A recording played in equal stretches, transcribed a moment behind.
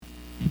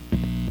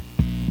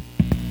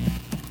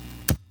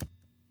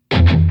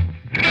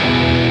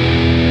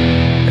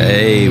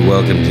Hey,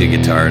 welcome to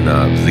Guitar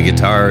Knobs, the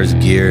guitars,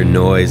 gear,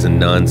 noise, and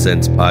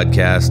nonsense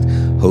podcast,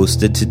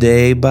 hosted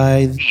today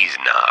by these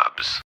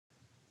knobs.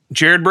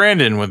 Jared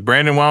Brandon with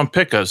Brandon Wound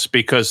Pickups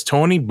because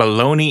Tony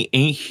Baloney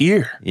ain't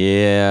here.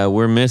 Yeah,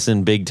 we're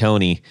missing Big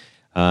Tony.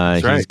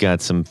 That's right. He's got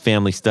some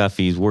family stuff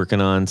he's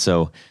working on,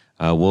 so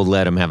we'll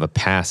let him have a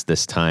pass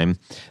this time.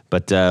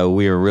 But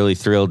we are really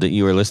thrilled that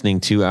you are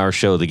listening to our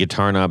show, the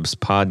Guitar Knobs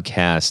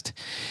podcast.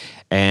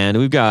 And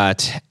we've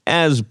got,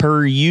 as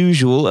per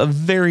usual, a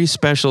very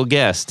special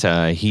guest.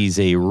 He's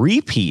a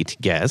repeat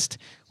guest,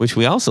 which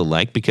we also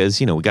like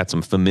because, you know, we got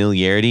some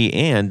familiarity,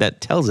 and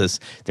that tells us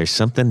there's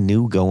something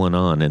new going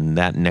on in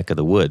that neck of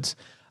the woods.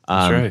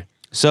 That's right.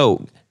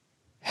 So,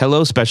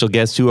 hello, special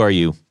guest. Who are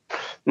you?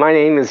 My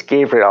name is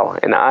Gabriel,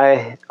 and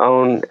I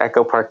own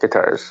Echopark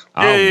guitars.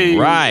 Yay.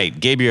 All right.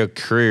 Gabriel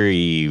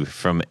Currie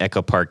from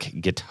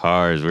Echopark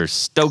Guitars. We're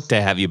stoked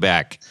to have you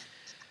back.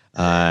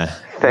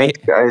 Thanks,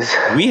 guys.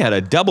 We had a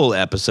double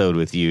episode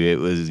with you. It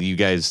was you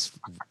guys.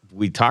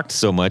 We talked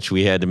so much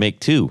we had to make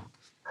two.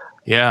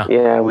 Yeah.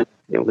 Yeah,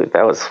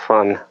 that was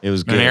fun. It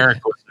was good. And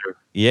Eric was there.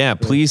 Yeah,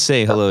 please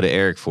say hello to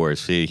Eric for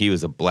us. He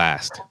was a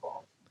blast.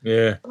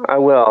 Yeah. I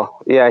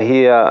will. Yeah,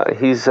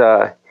 he's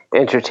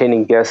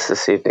entertaining guest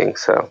this evening.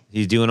 So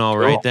He's doing all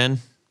right then.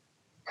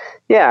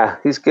 yeah,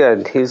 he's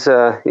good. He's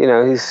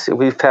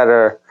we've had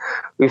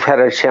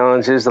our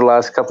challenges the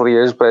last couple of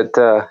years, but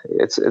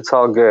it's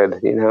all good.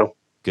 You know.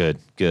 Good.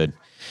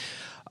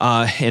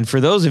 And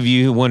for those of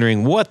you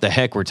wondering what the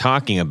heck we're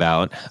talking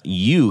about,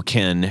 you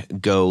can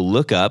go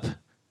look up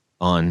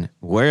on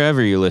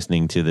wherever you're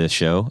listening to this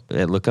show.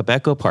 Look up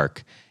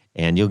Echopark,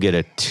 and you'll get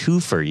a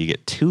twofer. You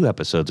get 2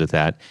 episodes with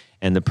that.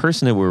 And the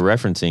person that we're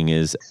referencing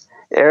is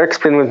Eric's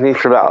been with me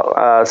for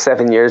about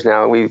 7 years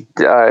now. We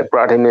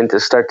brought him in to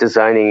start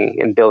designing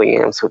and building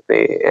amps with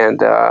me, and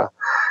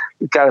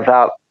we've got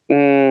about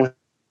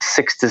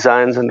 6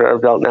 designs under our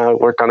belt now. I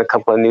worked on a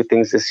couple of new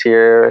things this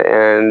year,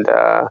 and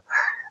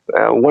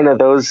one of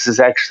those is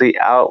actually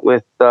out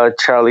with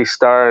Charlie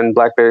Starr and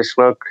Blackberry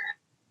Smoke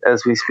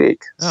as we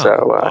speak. Oh,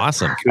 so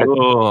awesome.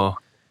 Cool.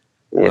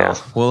 Yeah.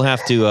 Well, we'll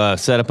have to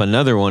set up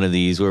another one of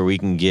these where we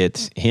can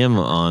get him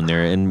on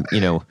there. And, you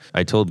know,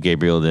 I told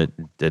Gabriel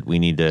that we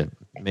need to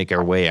make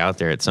our way out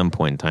there at some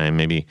point in time,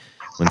 maybe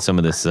when some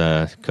of this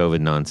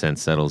COVID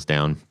nonsense settles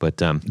down. But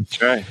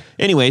That's right.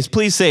 anyways,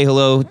 please say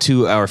hello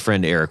to our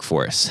friend Eric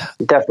for us.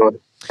 Definitely.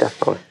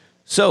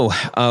 So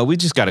we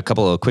just got a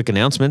couple of quick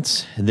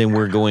announcements, and then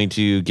we're going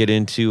to get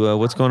into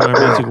what's going on in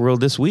the music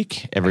world this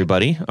week,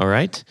 everybody. All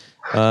right.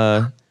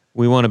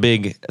 We want a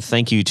big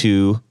thank you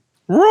to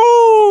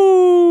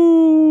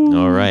Road.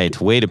 All right.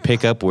 Way to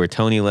pick up where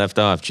Tony left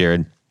off,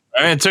 Jared.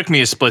 It took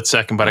me a split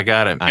second, but I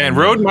got it. I And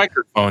know. Rode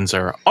microphones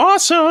are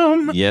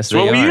awesome. Yes,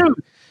 That's what they we are. use.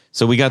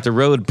 So we got the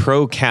Rode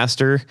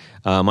Procaster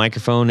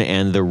microphone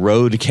and the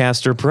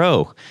Rodecaster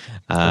Pro,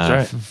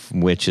 That's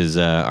which is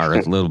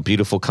our little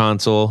beautiful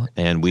console.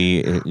 And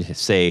we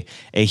say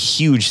a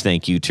huge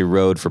thank you to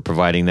Rode for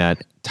providing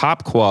that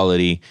top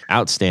quality,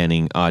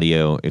 outstanding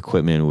audio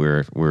equipment.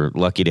 We're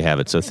lucky to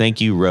have it. So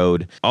thank you,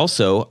 Rode.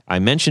 Also, I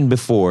mentioned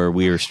before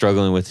we were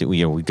struggling with it.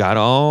 We got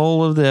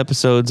all of the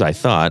episodes, I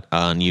thought,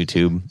 on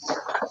YouTube,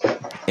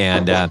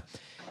 and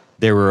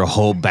there were a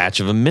whole batch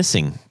of them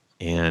missing.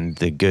 And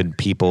the good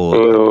people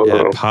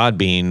at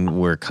Podbean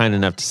were kind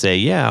enough to say,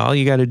 yeah, all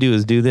you got to do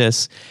is do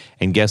this.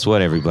 And guess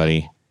what,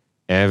 everybody?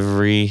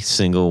 Every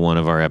single one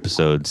of our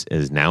episodes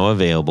is now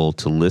available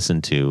to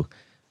listen to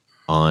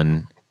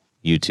on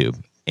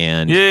YouTube.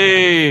 And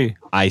Yay.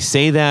 I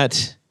say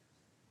that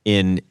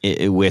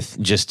with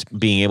just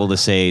being able to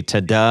say,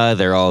 ta-da,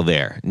 they're all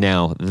there.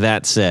 Now,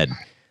 that said,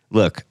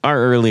 look, our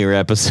earlier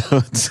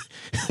episodes,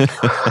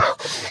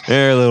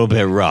 they're a little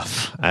bit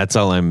rough. That's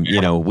all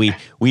we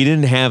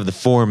didn't have the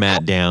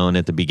format down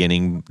at the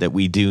beginning that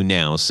we do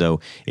now. So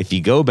if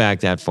you go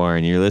back that far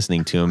and you're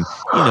listening to them,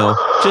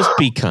 just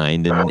be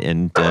kind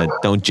and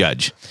don't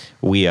judge.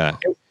 We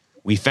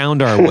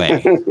found our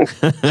way.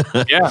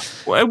 Yeah.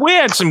 We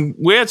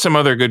had some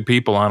other good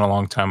people on a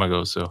long time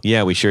ago. So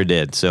Yeah, we sure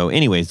did. So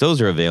anyways,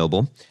 those are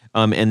available.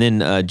 And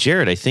then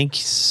Jared, I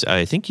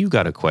think you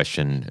got a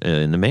question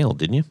in the mail,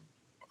 didn't you?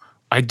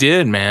 I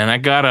did, man. I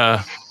got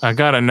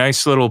a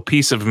nice little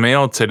piece of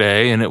mail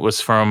today, and it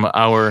was from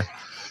our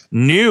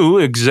new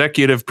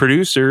executive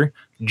producer,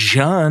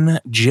 John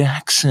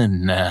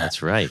Jackson.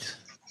 That's right.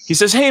 He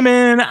says, "Hey,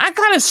 man, I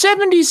got a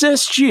 70s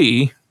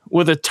SG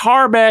with a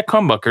tarback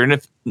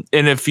humbucker,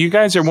 and if you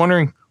guys are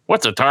wondering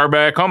what's a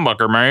tarback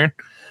humbucker, man,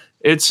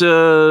 it's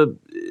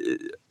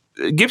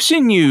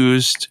Gibson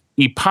used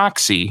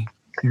epoxy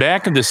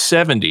back in the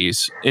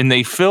 70s, and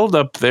they filled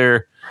up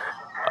their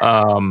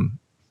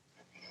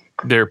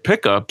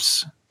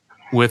pickups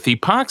with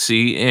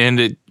epoxy,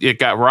 and it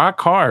got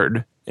rock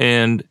hard,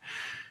 and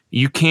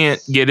you can't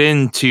get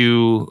in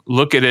to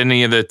look at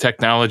any of the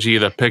technology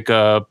of the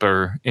pickup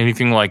or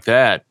anything like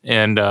that.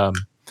 And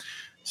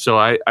so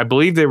I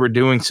believe they were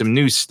doing some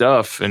new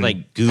stuff, and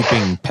Like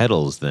gooping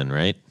pedals then,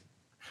 right?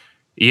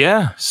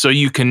 Yeah, so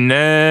you can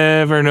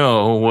never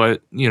know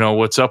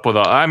what's up with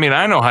all. I mean,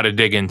 I know how to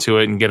dig into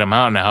it and get them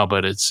out now,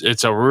 but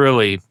it's a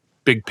really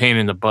big pain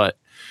in the butt.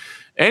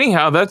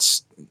 Anyhow,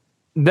 that's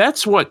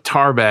what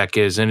tarback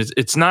is, and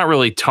it's not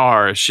really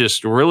tar. It's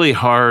just really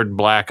hard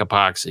black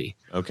epoxy.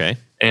 Okay.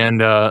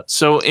 And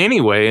so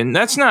anyway, and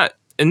that's not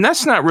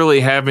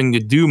really having to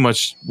do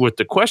much with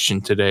the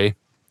question today.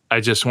 I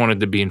just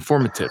wanted to be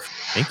informative.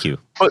 Thank you.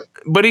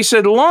 But he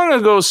said long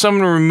ago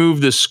someone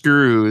removed the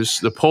screws,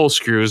 the pull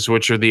screws,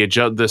 which are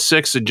the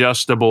 6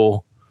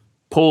 adjustable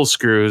pull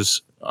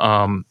screws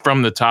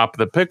from the top of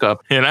the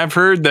pickup. And I've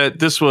heard that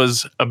this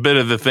was a bit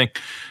of the thing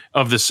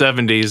of the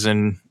 70s,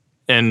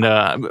 and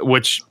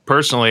which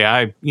personally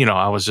I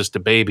was just a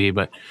baby,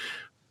 but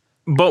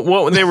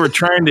what they were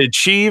trying to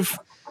achieve,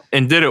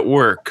 and did it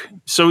work?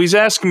 So he's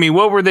asking me,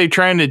 what were they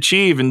trying to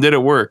achieve and did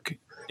it work?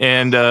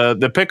 And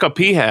the pickup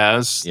he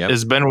has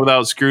has been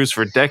without screws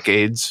for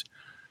decades.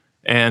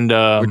 And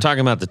we're talking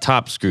about the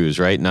top screws,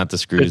 right? Not the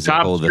screws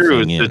that hold the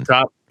thing in.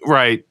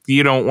 Right.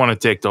 You don't want to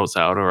take those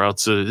out, or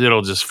else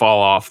it'll just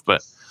fall off.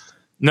 But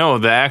no,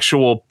 the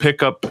actual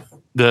pickup,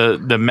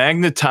 the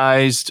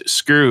magnetized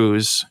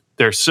screws,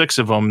 there's 6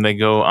 of them. They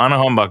go on a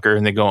humbucker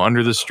and they go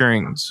under the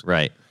strings.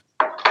 Right.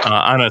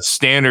 On a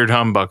standard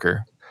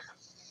humbucker.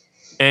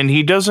 And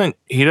he doesn't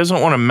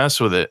want to mess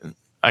with it,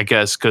 I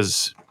guess,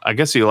 because I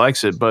guess he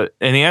likes it.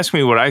 And he asked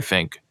me what I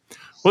think.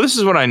 Well, this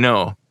is what I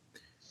know.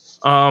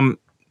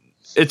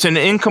 It's an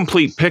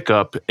incomplete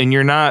pickup, and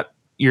you're not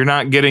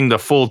getting the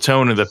full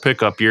tone of the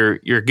pickup.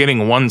 You're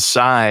getting one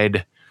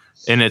side,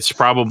 and it's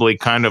probably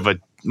kind of a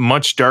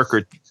much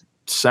darker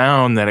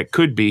sound than it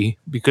could be,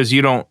 because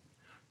you don't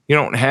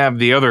have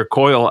the other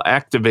coil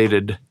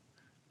activated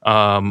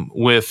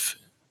with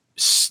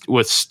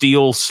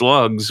steel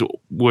slugs,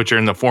 which are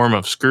in the form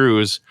of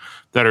screws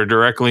that are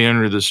directly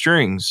under the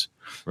strings.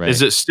 Right.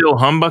 Is it still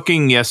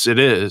humbucking? Yes, it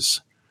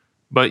is.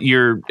 But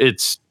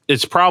it's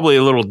probably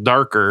a little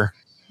darker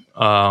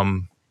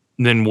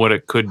than what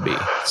it could be.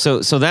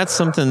 So that's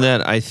something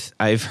that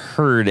I've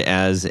heard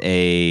as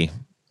a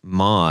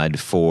mod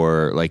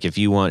for, like, if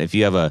you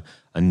have a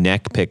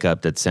neck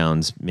pickup that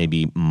sounds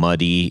maybe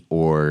muddy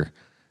or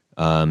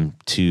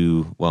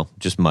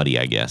just muddy,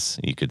 I guess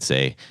you could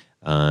say,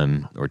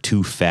 or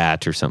too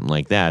fat or something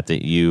like that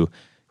you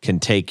can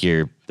take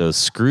those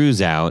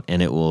screws out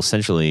and it will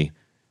essentially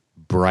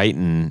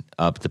brighten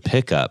up the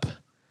pickup.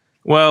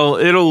 Well,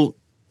 it'll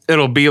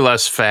be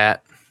less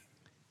fat.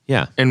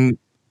 Yeah. And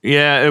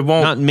yeah, it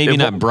won't.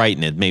 Not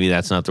brighten it. Maybe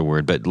that's not the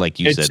word, but like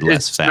you said,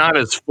 less fat. It's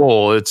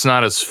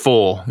not as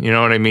full. You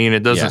know what I mean?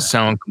 It doesn't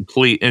sound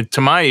complete. And to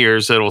my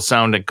ears, it'll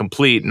sound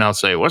incomplete. And I'll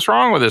say, what's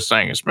wrong with this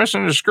thing? It's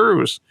missing the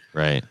screws.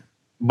 Right.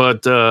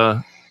 But,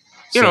 to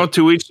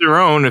each their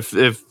own. If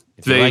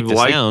they like the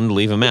sound,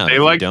 leave them out. They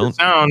like the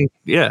sound.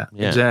 Yeah,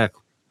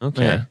 exactly.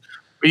 Okay. Yeah.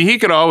 But he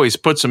could always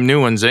put some new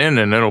ones in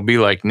and it'll be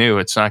like new.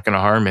 It's not going to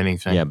harm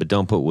anything. Yeah, but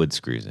don't put wood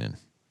screws in.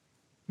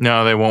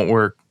 No, they won't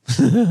work.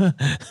 You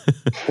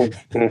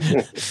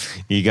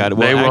got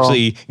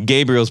actually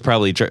Gabriel's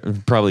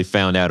probably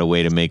found out a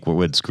way to make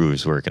wood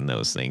screws work in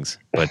those things.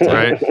 But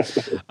right.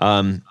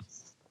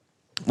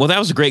 Well, that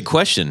was a great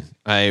question.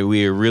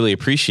 We really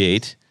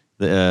appreciate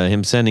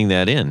him sending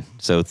that in.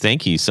 So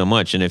thank you so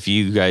much. And if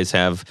you guys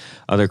have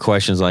other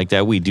questions like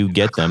that, we do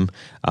get them.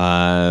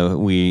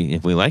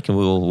 If we like them,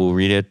 we'll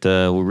read it.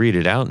 We'll read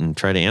it out and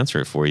try to answer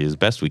it for you as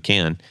best we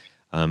can.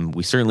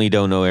 We certainly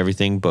don't know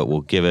everything, but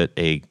we'll give it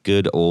a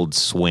good old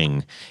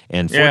swing.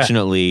 And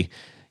fortunately,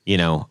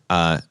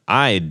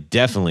 I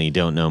definitely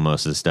don't know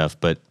most of the stuff,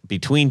 but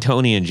between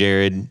Tony and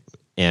Jared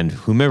and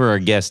whomever our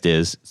guest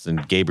is,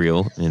 and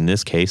Gabriel in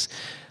this case,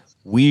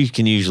 we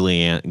can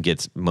usually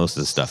get most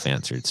of the stuff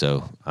answered.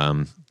 So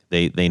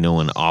they know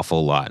an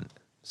awful lot.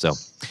 So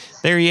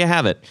there you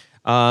have it.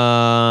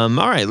 All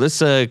right, let's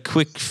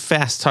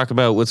fast talk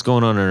about what's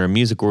going on in our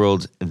music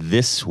world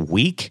this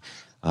week.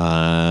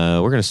 We're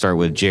going to start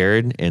with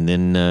Jared, and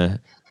then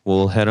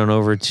we'll head on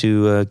over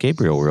to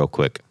Gabriel real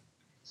quick.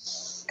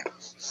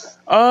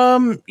 So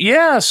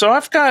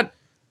I've got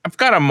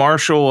a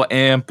Marshall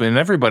amp, and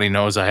everybody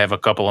knows I have a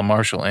couple of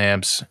Marshall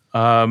amps.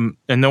 And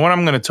the one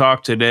I'm going to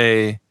talk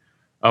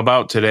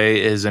about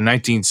today is a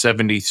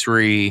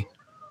 1973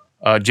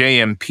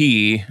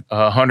 JMP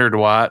 100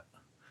 watt.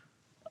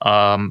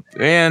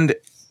 And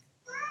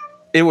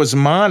it was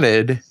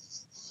modded.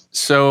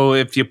 So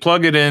if you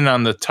plug it in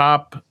on the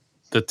top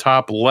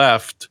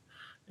left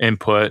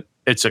input,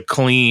 it's a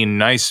clean,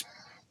 nice,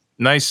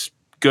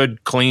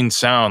 good, clean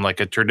sound, like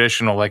a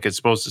traditional, like it's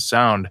supposed to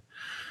sound.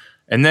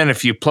 And then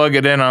if you plug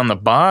it in on the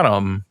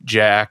bottom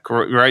jack,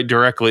 right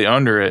directly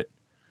under it,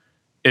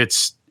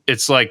 it's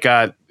like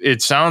it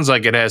sounds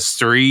like it has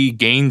 3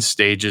 gain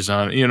stages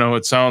on it.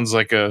 It sounds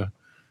like a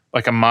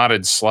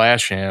modded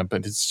slash amp,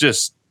 and it's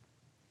just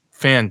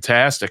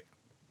fantastic.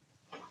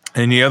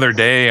 And the other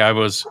day I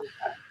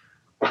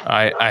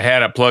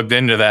had it plugged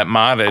into that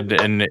modded,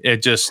 and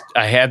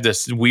I had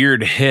this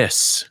weird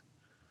hiss,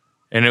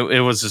 and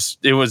it was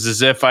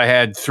as if I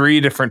had 3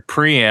 different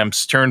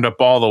preamps turned up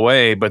all the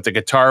way, but the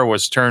guitar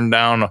was turned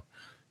down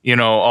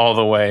all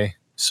the way.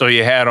 So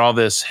you had all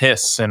this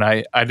hiss, and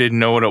I didn't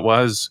know what it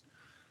was.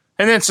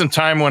 And then some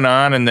time went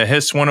on, and the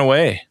hiss went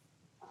away.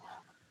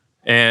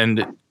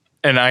 And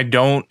I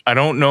don't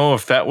know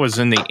if that was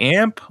in the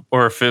amp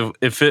or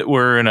if it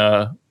were in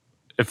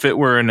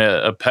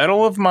a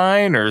pedal of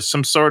mine or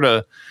some sort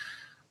of,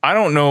 I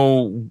don't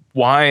know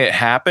why it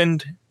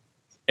happened,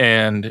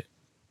 and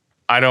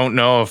I don't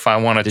know if I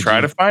want to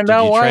try to find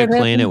out why. Did you try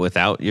playing it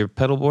without your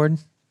pedal board?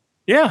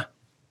 Yeah.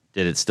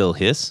 Did it still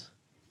hiss?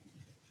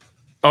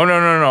 Oh,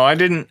 no. I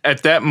didn't.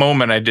 At that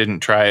moment, I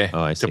didn't try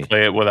to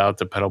play it without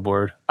the pedal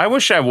board. I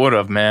wish I would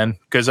have, man,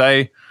 because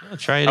I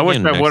wish I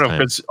would have,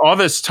 because all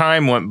this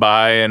time went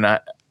by, and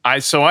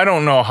so I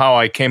don't know how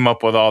I came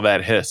up with all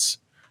that hiss,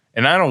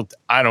 and I don't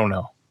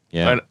know.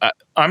 Yeah. But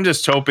I'm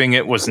just hoping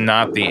it was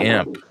not the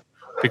amp,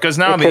 because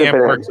now the amp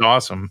works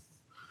awesome.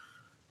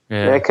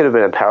 Yeah, it could have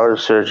been a power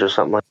surge or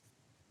something like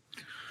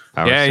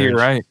that. Yeah, you're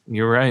right.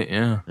 You're right.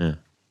 Yeah,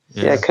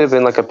 it could have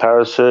been like a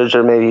power surge,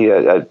 or maybe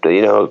a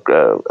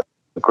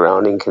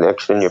grounding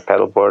connection in your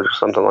pedal board or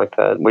something like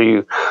that.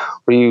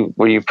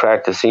 Were you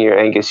practicing your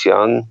Angus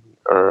Young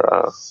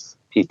or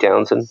Pete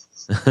Townsend?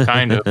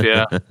 Kind of,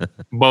 yeah.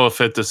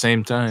 Both at the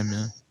same time,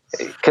 yeah.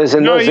 Because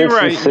in those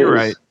instances, you're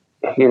right.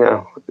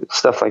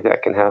 Stuff like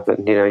that can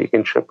happen. You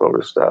can trip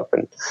over stuff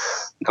and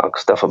knock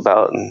stuff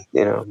about, and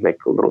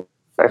make a little.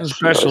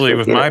 Especially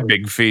with my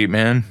big feet,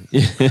 man.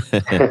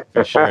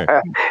 For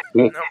sure.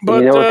 You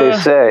know what they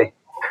say.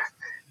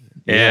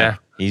 Yeah.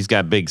 He's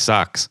got big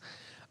socks.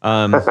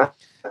 You'll have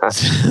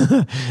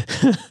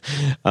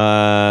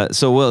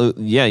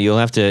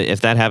to,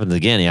 if that happens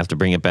again, you have to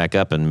bring it back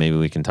up, and maybe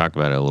we can talk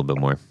about it a little bit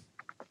more.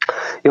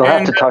 You'll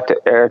have to talk to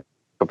Eric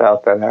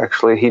about that.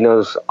 Actually, he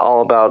knows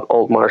all about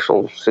old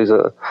Marshalls. He's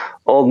a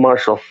old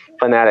Marshall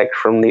fanatic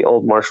from the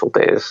old Marshall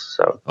days.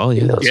 So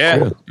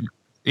True.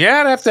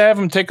 Yeah, I'd have to have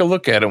him take a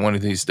look at it one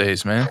of these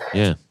days, man.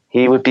 Yeah,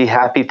 he would be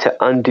happy to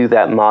undo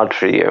that mod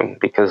for you,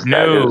 because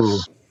that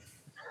is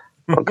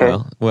okay.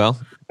 Well,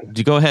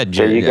 go ahead,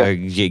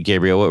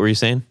 Gabriel. What were you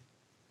saying?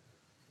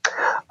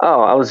 Oh,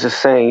 I was just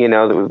saying,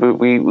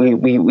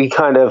 we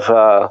kind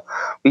of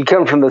we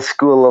come from the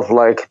school of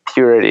like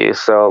purity.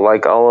 So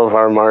like all of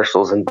our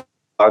Marshalls and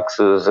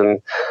boxes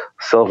and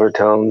silver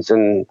tones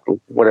and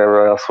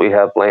whatever else we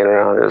have laying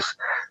around is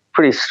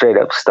pretty straight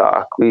up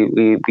stock.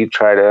 We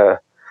try to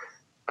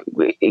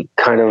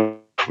kind of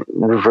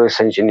reverse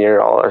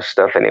engineer all our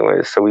stuff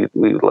anyways. So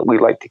we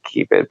like to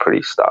keep it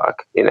pretty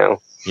stock,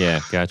 Yeah,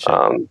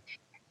 gotcha.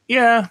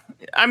 Yeah,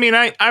 I mean,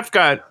 I've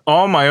got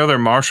all my other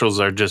Marshalls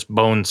are just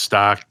bone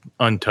stock,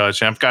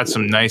 untouched. I've got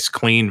some nice,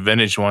 clean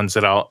vintage ones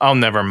that I'll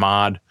never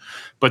mod,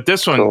 but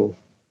this one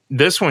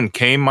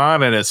came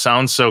mod, and it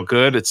sounds so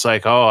good. It's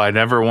like, oh, I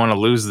never want to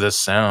lose this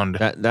sound.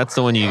 That's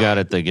the one you got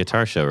at the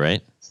guitar show,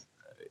 right?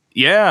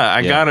 Yeah,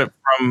 I got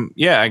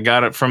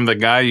it from the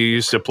guy you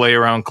used to play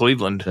around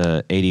Cleveland.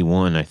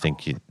 81, I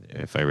think,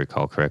 if I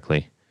recall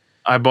correctly.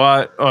 I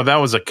bought, that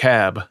was a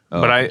cab,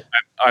 but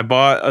I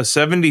bought a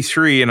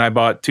 73, and I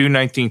bought two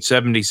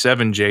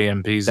 1977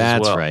 JMPs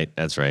as well.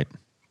 That's right.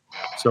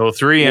 So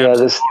 3 amps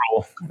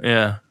total.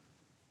 Yeah.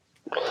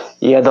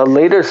 Yeah, the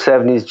later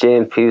 70s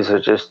JMPs are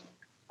just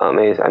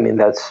amazing. I mean,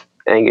 that's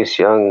Angus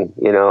Young,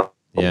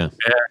 Yeah.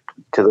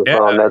 To the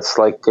bone. That's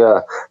like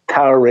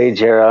Power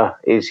Rage era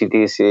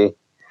AC/DC.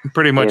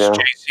 Pretty much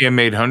JCM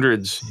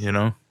 800s,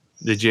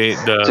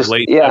 the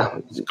late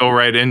go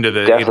right into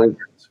the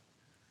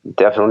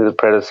definitely the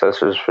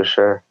predecessors for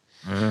sure.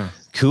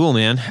 Cool,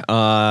 man.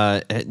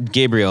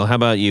 Gabriel, how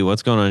about you?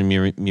 What's going on in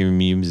your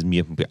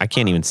music? I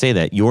can't even say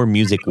that. Your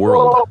music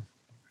world.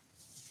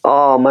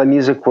 Oh, my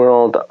music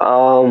world.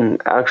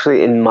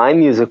 Actually, in my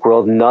music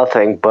world,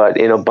 nothing. But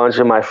in a bunch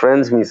of my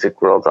friends' music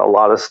world, a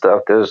lot of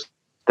stuff.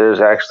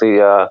 There's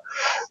actually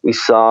we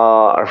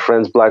saw our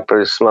friends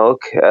Blackbird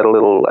Smoke at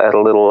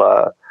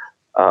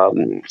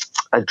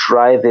a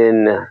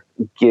drive-in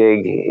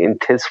gig in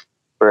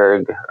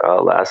Pittsburgh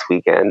last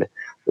weekend.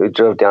 We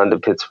drove down to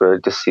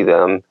Pittsburgh to see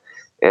them,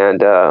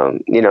 and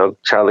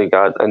Charlie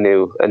got a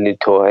new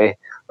toy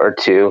or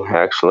two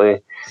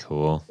actually.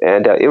 Cool.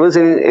 And it was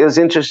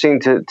interesting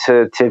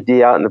to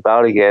be out and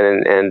about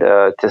again and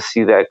to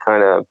see that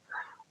kind of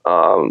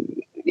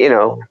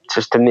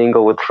just to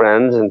mingle with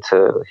friends and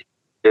to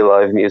hear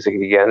live music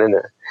again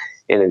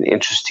in an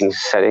interesting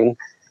setting.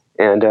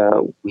 And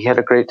we had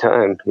a great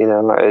time.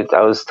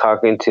 I was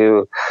talking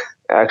to,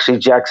 actually,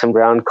 Jackson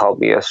Brown called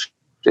me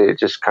yesterday,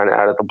 just kind of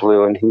out of the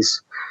blue, and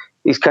he's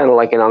kind of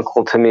like an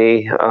uncle to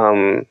me.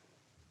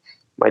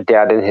 My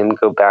dad and him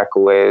go back a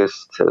ways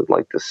to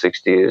like the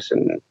 60s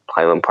in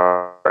Highland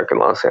Park in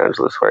Los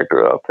Angeles, where I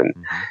grew up. And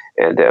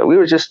we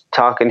were just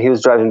talking. He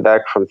was driving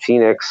back from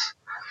Phoenix.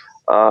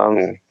 He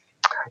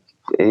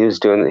was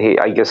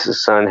I guess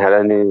his son had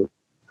a new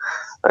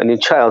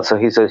child, so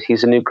he's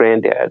a new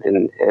granddad,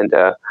 and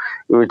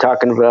we were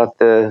talking about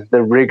the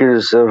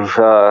rigors of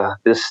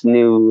this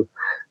new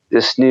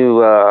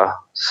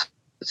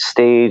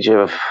stage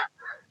of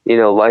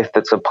life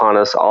that's upon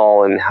us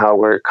all, and how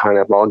we're kind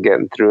of all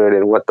getting through it,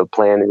 and what the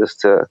plan is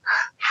to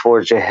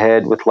forge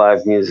ahead with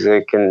live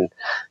music, and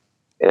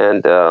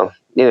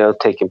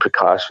taking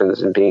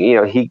precautions, and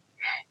being,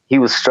 he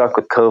was struck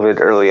with COVID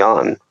early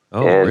on.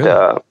 Oh, and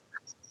really?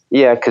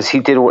 yeah, because he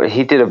did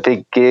a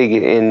big gig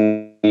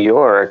in New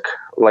York,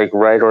 like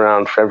right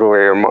around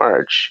February or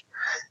March,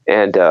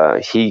 and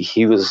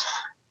he was,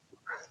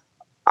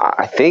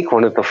 I think,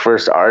 one of the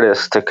first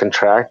artists to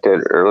contract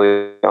it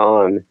early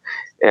on,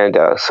 and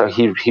so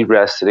he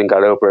rested and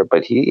got over it.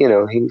 But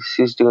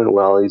he's doing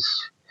well.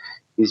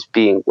 He's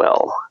being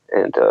well,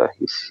 and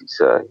he's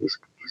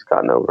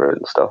gotten over it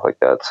and stuff like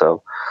that.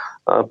 So,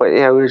 but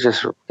yeah, we were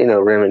just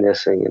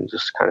reminiscing and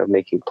just kind of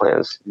making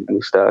plans to do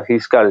new stuff.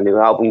 He's got a new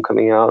album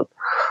coming out.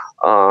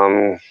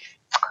 Um,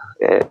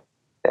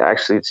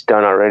 Actually, it's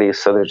done already,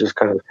 so they're just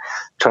kind of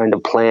trying to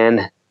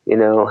plan,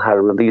 how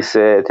to release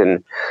it,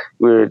 and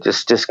we were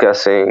just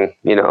discussing,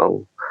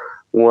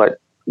 what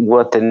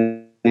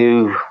the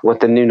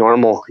new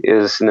normal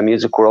is in the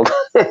music world,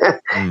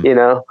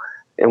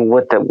 and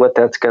what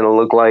that's going to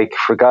look like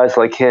for guys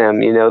like him,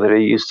 that are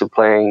used to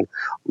playing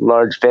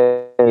large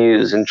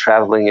venues and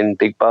traveling in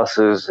big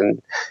buses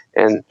and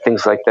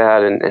things like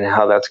that, and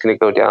how that's going to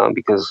go down,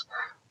 because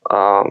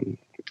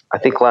I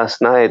think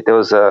last night there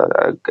was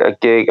a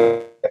gig.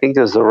 I think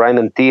it was the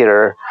Ryman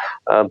Theater.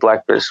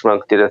 Blackbird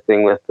Smoke did a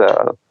thing with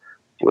a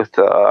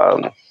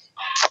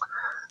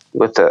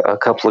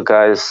couple of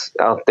guys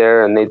out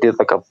there, and they did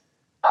like a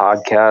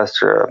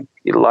podcast or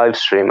a live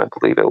stream, I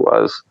believe it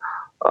was.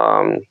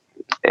 And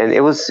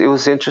it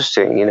was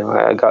interesting.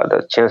 I got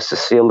a chance to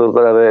see a little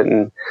bit of it,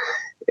 and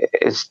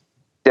it's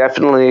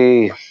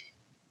definitely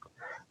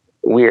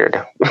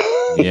weird.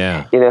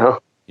 Yeah.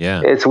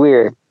 Yeah. It's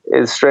weird.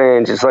 It's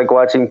strange. It's like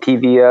watching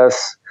PBS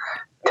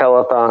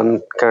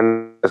telethon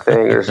kind of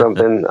thing or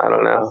something. I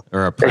don't know.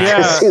 Or a It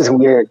just seems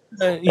weird.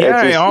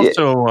 I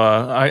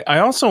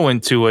also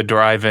went to a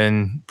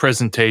drive-in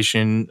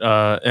presentation,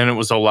 and it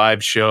was a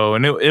live show,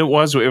 and it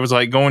was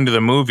like going to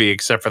the movie,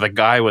 except for the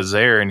guy was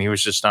there and he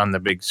was just on the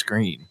big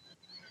screen.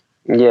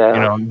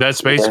 Yeah,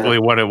 that's basically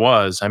what it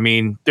was. I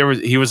mean,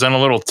 he was in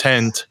a little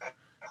tent,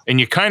 and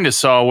you kind of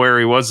saw where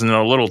he was in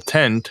a little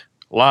tent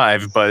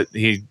live, but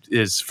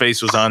his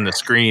face was on the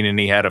screen and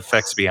he had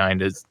effects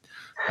behind it.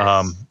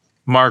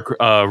 Mark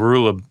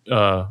Rabule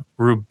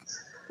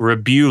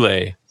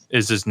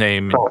is his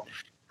name.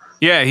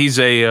 Yeah, he's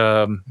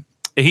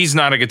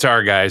not a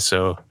guitar guy.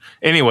 So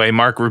anyway,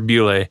 Mark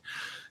Rabule,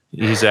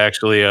 he's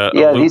actually a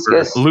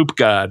loop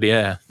god.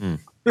 Yeah.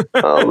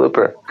 Oh,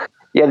 looper.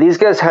 Yeah, these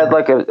guys had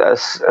like a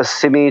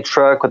semi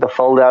truck with a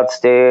fold out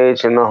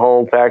stage and the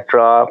whole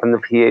backdrop and the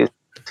PA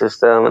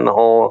system and the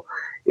whole.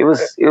 It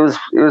was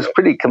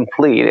pretty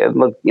complete. It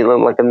looked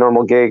like a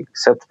normal gig,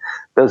 except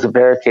there was a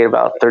barricade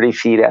about 30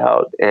 feet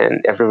out,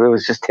 and everybody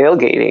was just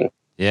tailgating.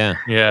 Yeah.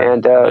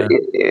 And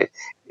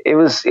it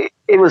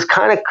was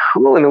kind of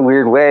cool in a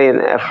weird way,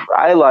 and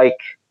I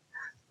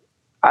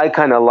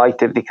kind of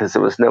liked it because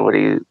there was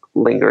nobody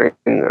lingering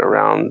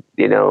around,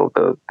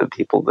 the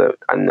people that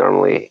I'm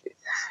normally,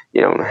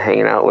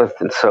 hanging out with,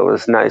 and so it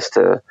was nice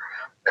to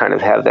kind of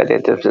have that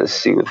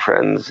intimacy with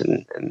friends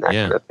and that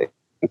kind of thing.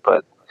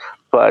 But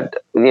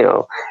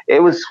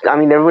it was. I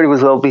mean, everybody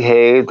was well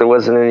behaved. There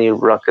wasn't any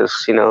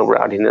ruckus,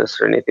 rowdiness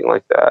or anything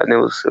like that, and it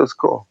was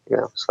cool.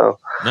 So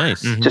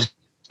nice. Just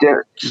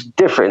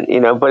different,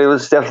 But it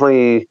was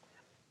definitely,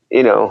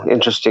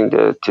 interesting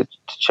to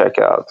check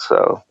out.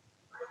 So,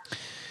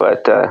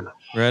 but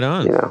right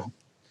on.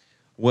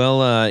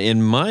 Well,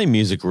 in my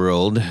music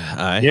world,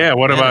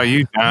 what about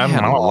you, Tom? I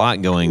have a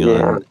lot going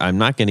on. I'm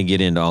not going to get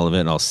into all of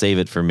it. I'll save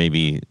it for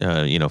maybe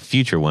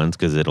future ones,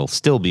 because it'll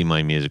still be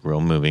my music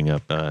world moving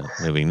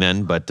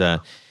then. But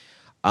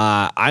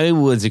I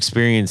was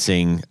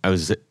experiencing. I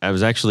was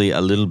actually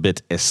a little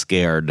bit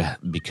scared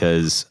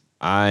because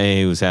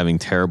I was having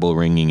terrible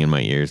ringing in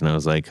my ears, and I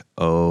was like,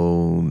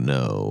 oh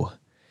no.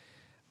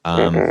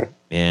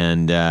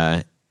 And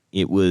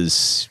it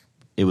was.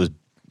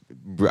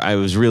 I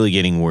was really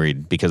getting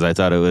worried because I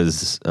thought it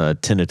was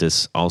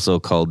tinnitus, also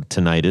called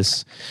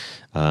tinnitus.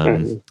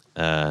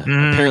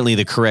 Apparently,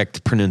 the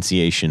correct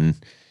pronunciation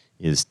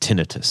is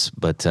tinnitus,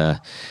 but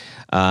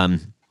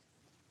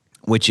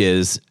which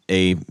is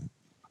a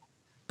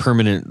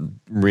permanent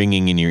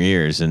ringing in your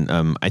ears. And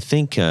I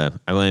think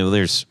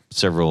there's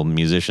several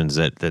musicians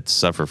that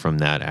suffer from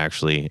that.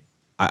 Actually,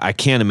 I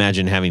can't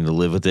imagine having to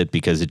live with it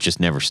because it just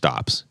never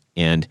stops.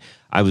 And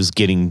I was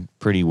getting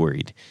pretty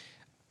worried.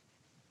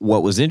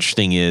 What was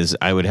interesting is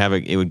I would have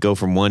it would go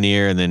from one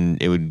ear and then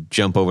it would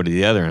jump over to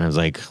the other, and I was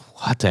like,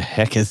 "What the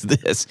heck is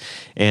this?"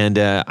 And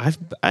I've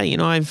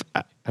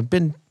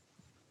been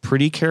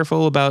pretty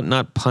careful about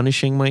not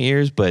punishing my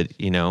ears, but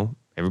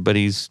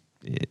everybody's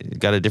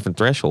got a different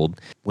threshold.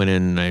 Went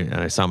in and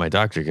I saw my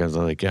doctor because I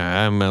was like,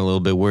 "I'm a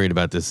little bit worried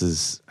about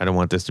this. I don't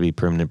want this to be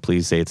permanent.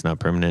 Please say it's not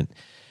permanent."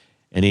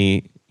 And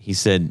he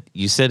said,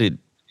 "You said it.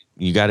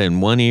 You got it in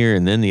one ear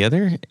and then the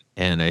other?"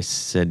 And I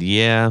said,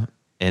 "Yeah."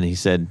 And he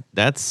said,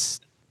 that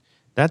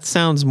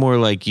sounds more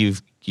like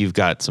you've you've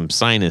got some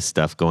sinus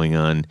stuff going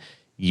on,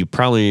 you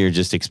probably are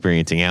just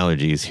experiencing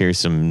allergies. Here's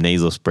some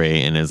nasal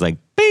spray, and it's like,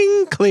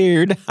 bing,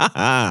 cleared. Ha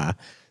ha.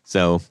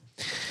 So,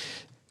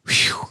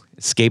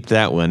 escaped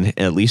that one,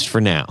 at least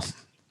for now.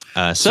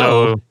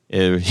 So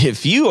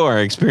if you are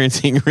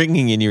experiencing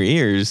ringing in your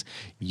ears,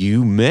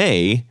 you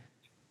may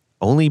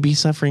only be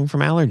suffering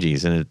from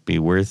allergies, and it'd be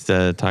worth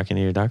talking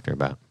to your doctor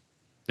about.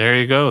 There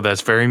you go.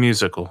 That's very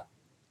musical.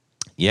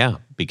 Yeah,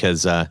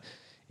 because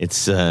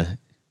it's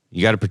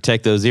you got to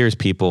protect those ears,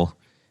 people.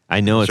 I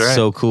know That's it's right.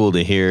 so cool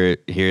to hear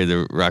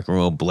the rock and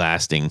roll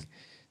blasting.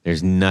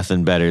 There's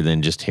nothing better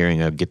than just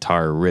hearing a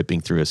guitar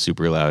ripping through a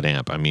super loud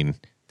amp. I mean,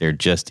 there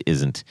just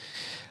isn't.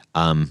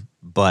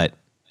 But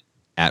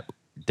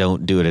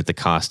don't do it at the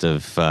cost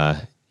of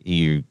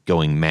you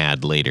going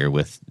mad later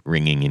with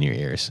ringing in your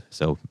ears.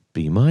 So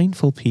be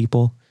mindful,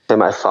 people. And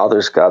my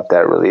father's got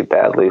that really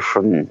badly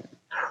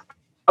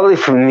probably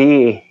from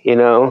me, you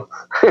know.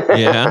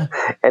 Yeah.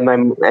 and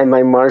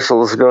my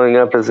Marshall's growing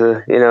up as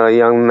a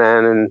young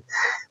man in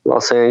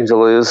Los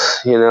Angeles,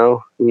 you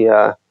know.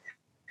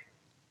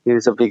 He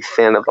was a big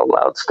fan of the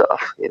loud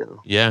stuff, you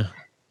know. Yeah.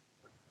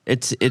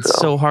 It's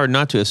so hard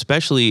not to,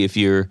 especially if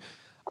you're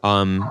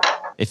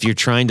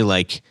trying to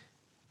like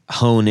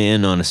hone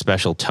in on a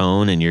special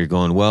tone and you're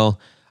going, well,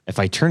 if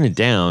I turn it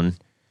down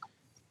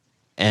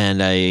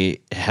and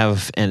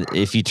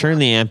if you turn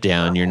the amp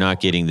down, you're not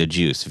getting the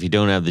juice. If you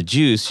don't have the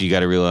juice, you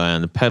got to rely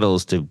on the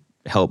pedals to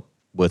help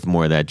with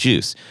more of that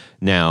juice.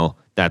 Now,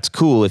 that's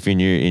cool if you're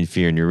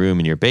in your room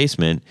in your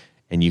basement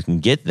and you can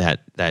get that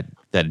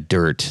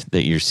dirt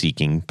that you're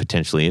seeking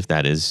potentially, if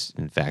that is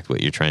in fact what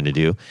you're trying to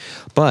do.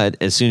 But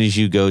as soon as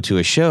you go to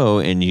a show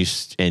and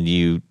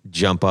you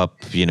jump up,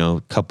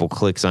 a couple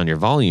clicks on your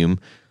volume,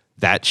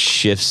 that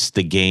shifts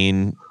the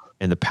gain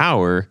and the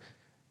power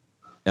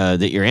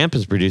that your amp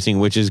is producing,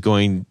 which is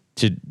going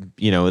to,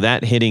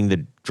 that hitting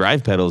the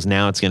drive pedals.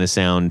 Now it's going to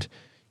sound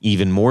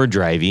even more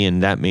drivey,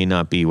 and that may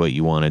not be what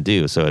you want to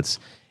do. So it's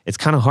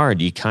kind of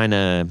hard.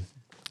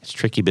 It's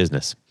tricky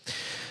business.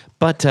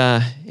 But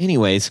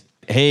anyways,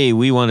 hey,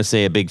 we want to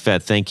say a big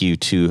fat thank you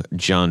to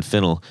John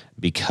Finnell,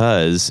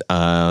 because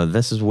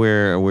this is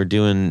where we're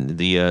doing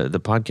the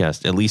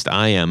podcast. At least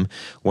I am,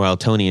 while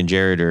Tony and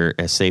Jared are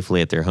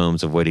safely at their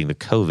homes avoiding the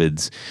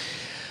COVIDs.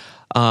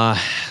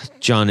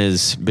 John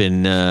has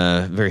been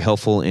very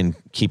helpful in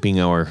keeping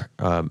our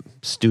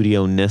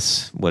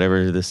studio-ness,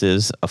 whatever this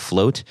is,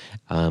 afloat.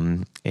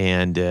 And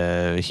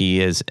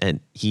he is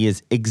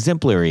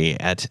exemplary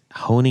at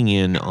honing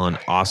in on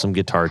awesome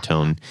guitar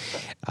tone.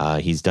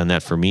 He's done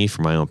that for me,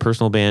 for my own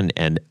personal band,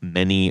 and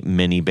many,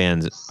 many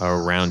bands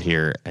around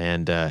here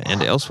and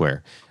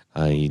elsewhere.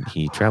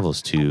 He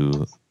travels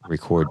to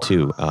record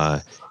too.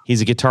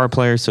 He's a guitar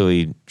player, so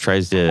he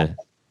tries to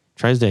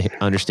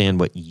understand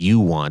what you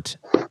want,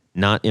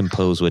 not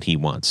impose what he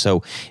wants.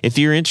 So if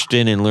you're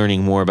interested in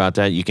learning more about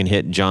that, you can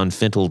hit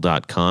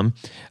johnfintel.com,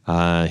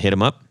 hit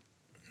him up,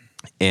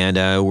 and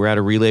we're at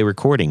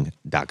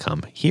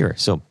relayrecording.com here.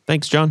 So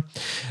thanks, John.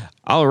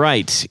 All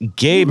right,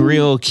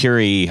 Gabriel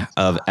Currie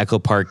of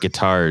Echopark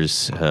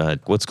Guitars.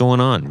 What's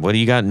going on? What do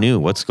you got new?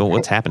 What's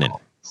happening?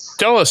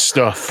 Tell us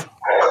stuff.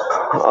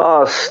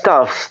 Oh, stuff.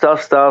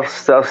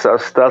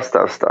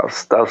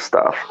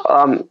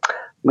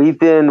 We've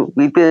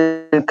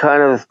been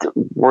kind of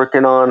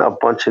working on a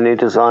bunch of new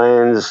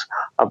designs,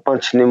 a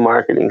bunch of new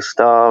marketing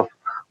stuff,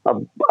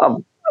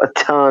 a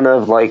ton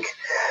of like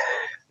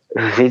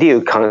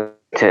video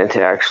content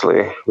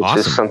actually, which awesome.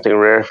 Is something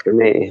rare for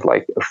me,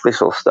 like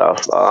official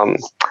stuff.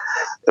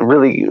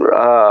 Really,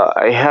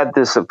 I had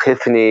this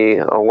epiphany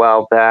a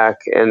while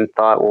back and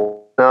thought, well,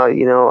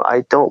 no,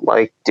 I don't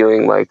like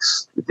doing like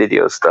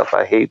video stuff.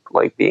 I hate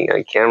like being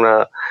on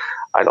camera.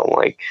 I don't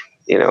like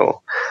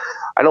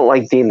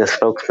being the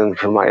spokesman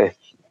for my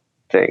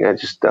thing. I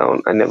just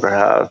don't. I never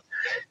have.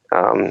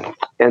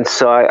 And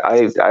so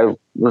I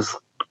was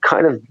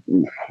kind of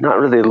not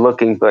really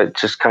looking, but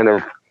just kind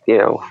of,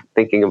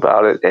 thinking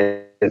about it.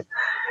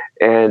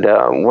 And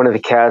one of the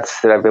cats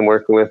that I've been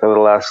working with over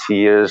the last few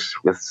years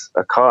with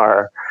a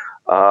car,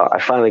 I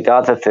finally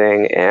got the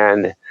thing,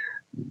 and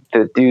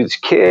the dude's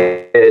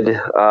kid,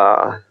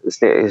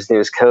 his name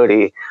is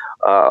Cody,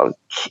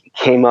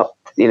 came up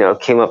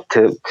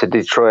to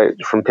Detroit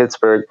from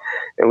Pittsburgh,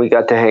 and we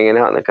got to hanging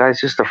out. And the guy's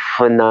just a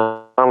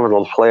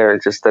phenomenal player and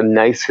just the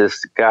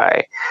nicest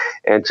guy,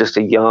 and just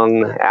a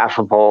young,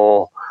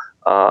 affable.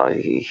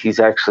 He's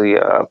actually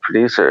a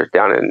producer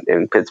down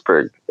in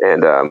Pittsburgh,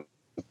 and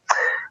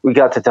we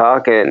got to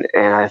talk, and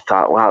I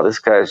thought, wow, this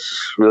guy's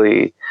just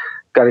really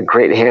got a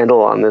great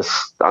handle on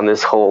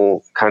this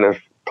whole kind of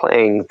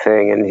playing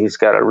thing, and he's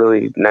got a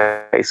really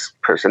nice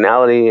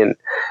personality, and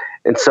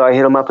so I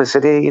hit him up and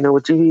said, hey,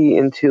 would you be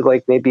into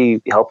like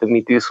maybe helping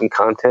me do some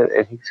content?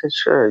 And he said,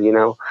 sure,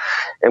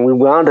 and we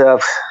wound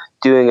up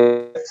doing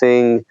a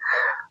thing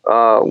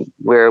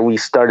where we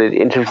started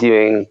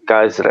interviewing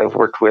guys that I've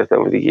worked with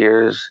over the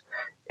years,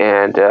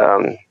 and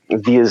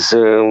via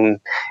Zoom,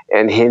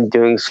 and him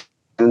doing some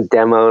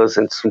demos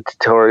and some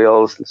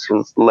tutorials and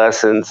some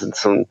lessons and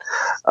some,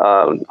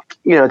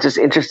 just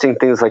interesting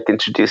things like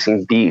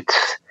introducing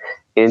beats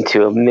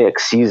into a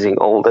mix using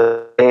old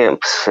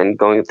amps and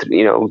going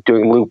through,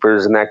 doing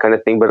loopers and that kind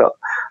of thing, but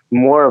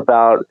more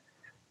about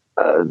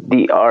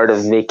the art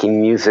of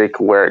making music,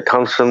 where it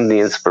comes from, the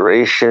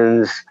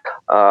inspirations,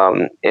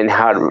 and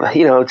how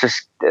to,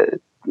 just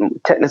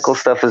technical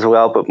stuff as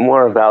well, but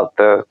more about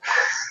the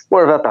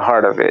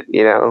heart of it.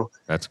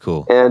 That's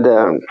cool.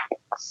 And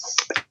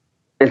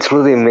it's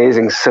really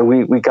amazing. So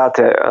we got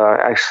to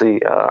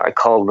actually, I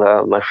called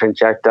my friend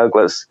Jack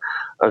Douglas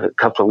a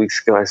couple of weeks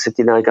ago. I said,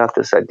 I got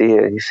this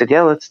idea. And he said,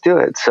 yeah, let's do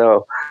it.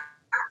 So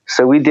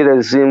we did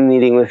a Zoom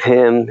meeting with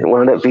him. It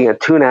wound up being a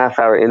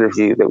 2.5-hour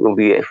interview that we'll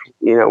be,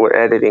 we're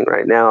editing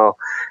right now.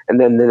 And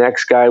then the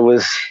next guy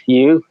was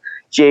you,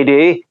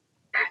 JBD.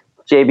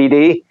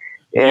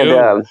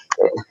 And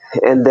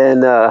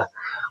then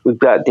we've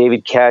got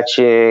David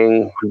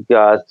Catching, we've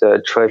got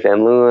Troy Van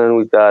Leeuwen,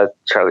 we've got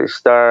Charlie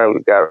Starr,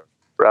 we've got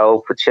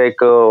Raul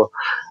Pacheco.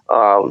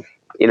 Hopefully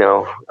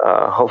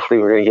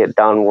we're going to get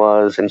Don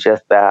Was and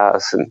Jeff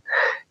Bass, and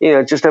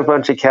just a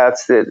bunch of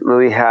cats that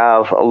really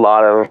have a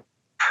lot of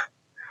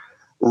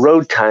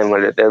road time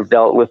on it. They've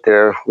dealt with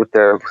their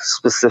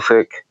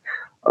specific,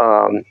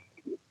 the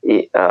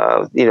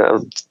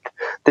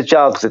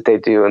jobs that they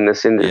do in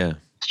this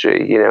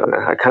industry. Yeah.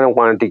 I kind of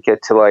wanted to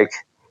get to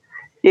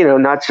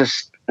not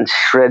just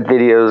shred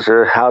videos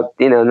or how,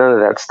 none of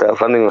that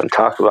stuff. I don't even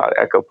talk about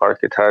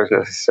Echopark guitars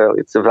necessarily.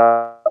 It's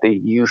about the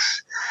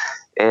use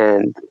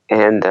and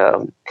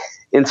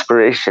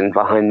inspiration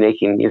behind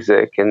making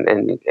music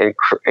and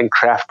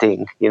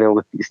crafting,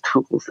 with these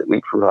tools that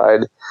we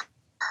provide.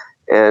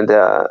 And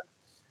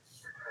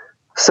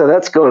so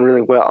that's going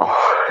really well.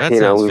 That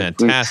sounds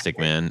fantastic,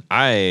 man.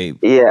 I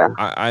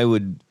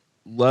would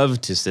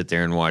love to sit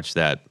there and watch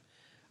that.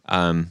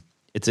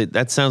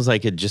 That sounds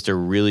like just a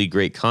really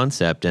great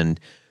concept. And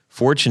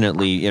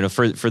fortunately,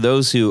 for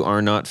those who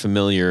are not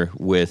familiar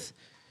with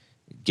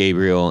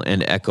Gabriel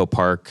and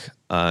Echopark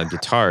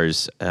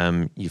guitars,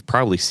 you've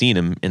probably seen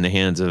them in the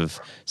hands of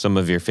some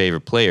of your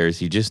favorite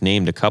players. You just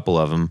named a couple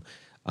of them.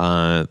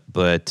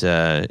 But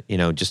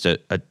just a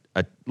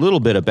little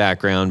bit of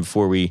background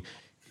before we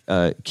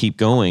keep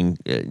going.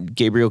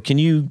 Gabriel, can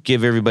you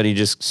give everybody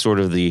just sort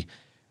of the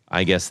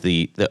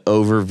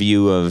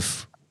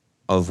overview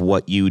of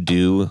what you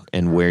do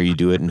and where you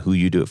do it and who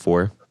you do it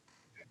for?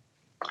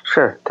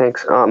 Sure,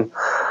 thanks.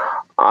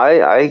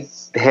 I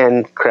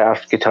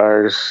handcraft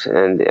guitars,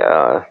 and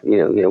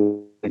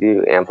we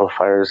do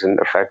amplifiers and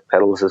effect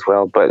pedals as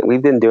well. But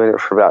we've been doing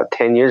it for about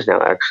 10 years now.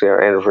 Actually,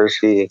 our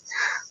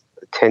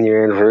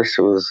 10-year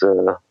anniversary was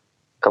a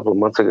couple of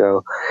months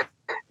ago.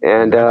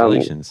 And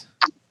congratulations.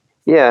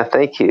 Yeah,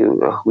 thank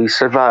you. We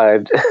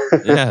survived.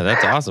 Yeah,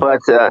 that's awesome.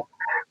 But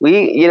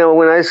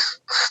when I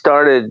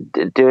started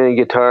doing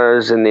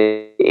guitars in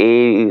the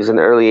 80s and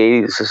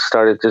early 80s, I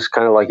started just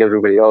kind of like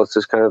everybody else,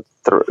 just kind of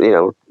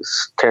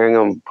tearing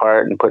them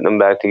apart and putting them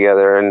back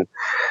together, and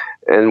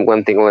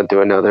one thing led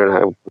to another, and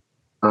I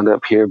wound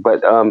up here.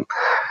 But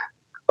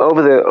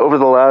over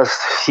the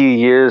last few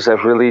years,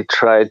 I've really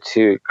tried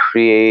to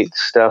create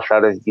stuff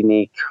out of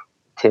unique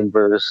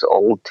timbers,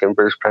 old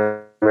timbers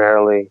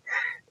primarily,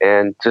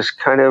 and just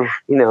kind of,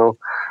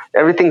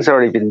 everything's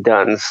already been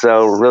done.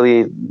 So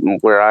really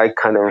where I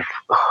kind of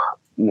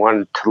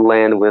wanted to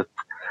land with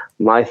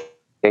my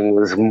thing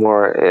was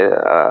more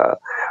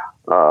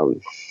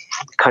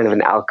kind of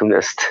an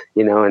alchemist,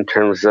 in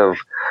terms of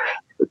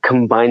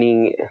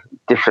combining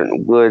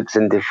different woods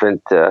and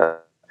different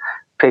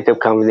pickup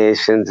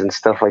combinations and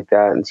stuff like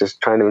that, and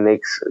just trying to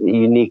make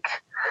unique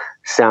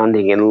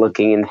sounding and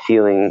looking and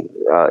feeling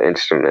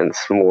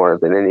instruments more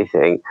than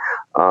anything.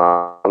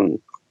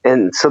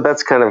 And so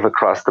that's kind of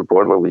across the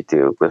board what we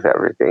do with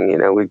everything.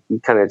 We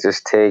kind of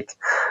just take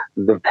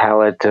the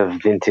palette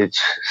of vintage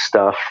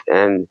stuff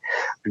and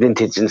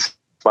vintage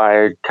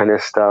inspired kind of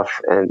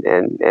stuff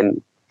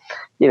and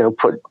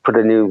put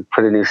a new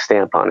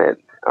stamp on it.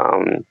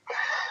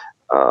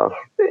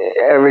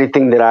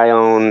 Everything that I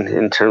own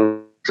in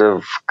terms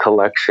of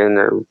collection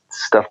or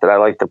stuff that I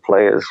like to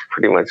play is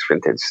pretty much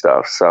vintage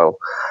stuff. So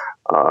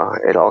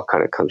it all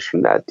kind of comes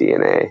from that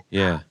DNA.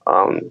 Yeah.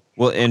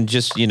 Well, and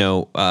just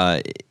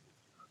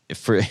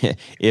for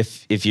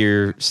if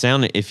you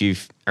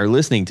are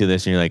listening to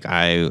this and you're like,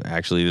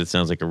 that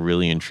sounds like a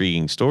really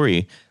intriguing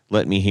story,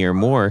 let me hear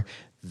more.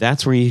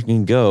 That's where you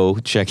can go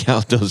check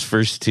out those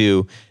first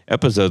 2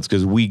 episodes,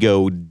 because we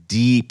go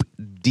deep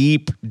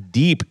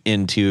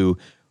into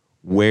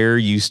where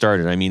you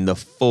started. I mean, the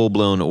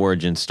full-blown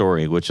origin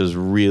story, which is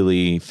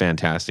really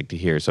fantastic to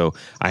hear. So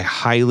I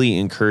highly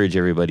encourage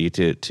everybody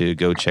to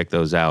go check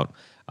those out.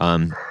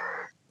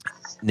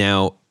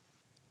 Now,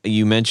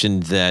 you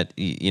mentioned that,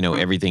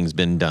 everything's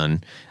been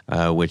done,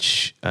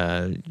 which,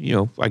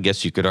 I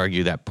guess you could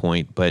argue that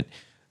point, but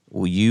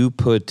you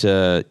put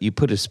a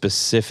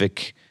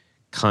specific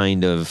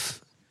kind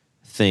of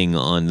thing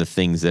on the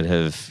things that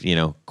have,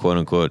 quote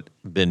unquote,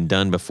 been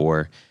done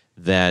before,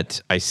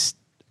 that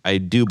I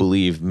do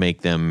believe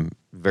make them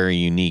very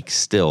unique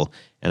still.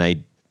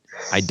 And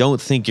I don't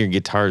think your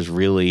guitars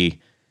really,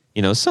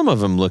 some of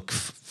them look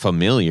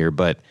familiar,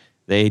 but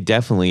they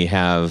definitely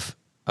have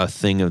a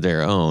thing of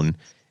their own.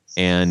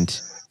 And,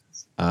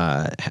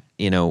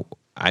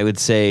 I would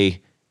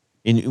say,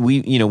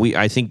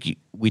 I think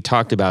we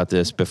talked about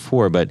this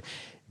before, but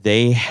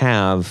they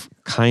have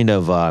kind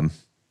of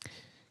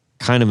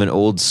an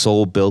old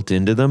soul built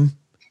into them.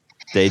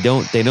 They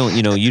don't,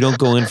 you don't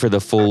go in for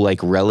the full like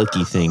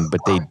relic-y thing,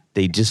 but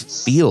they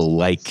just feel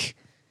like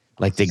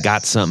they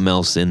got something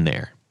else in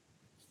there.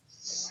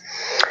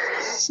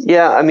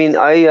 Yeah, I mean,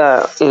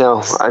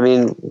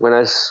 when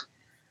I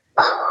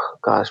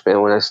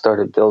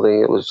started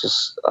building, it was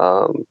just,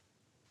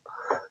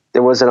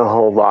 there wasn't a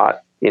whole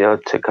lot,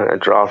 to kind of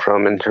draw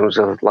from in terms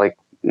of like,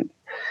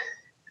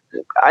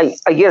 I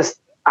guess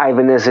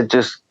Ivan, as it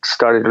just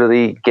started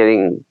really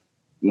getting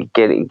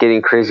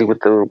crazy with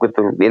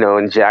the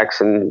and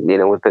Jackson,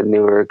 with the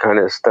newer kind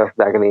of stuff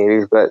back in the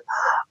 80s. But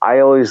I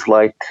always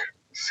liked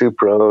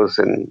Supros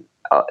and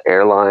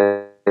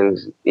Airlines,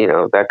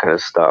 that kind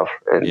of stuff.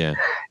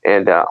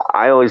 And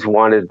I always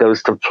wanted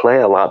those to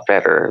play a lot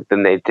better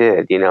than they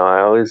did. I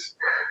always,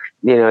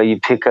 you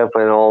pick up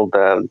an old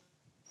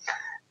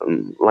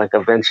like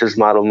a Ventures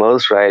model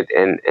Mosrite,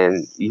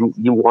 and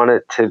you want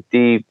it to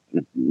be,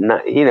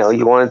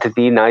 you want it to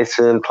be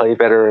nicer and play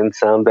better and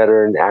sound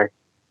better and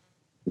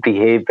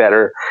behave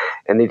better,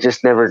 and they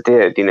just never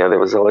did. There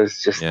was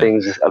always just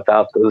things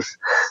about those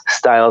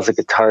styles of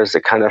guitars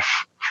that kind of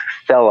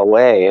fell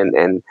away,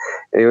 and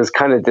it was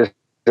kind of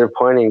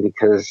disappointing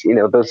because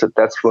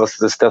that's most of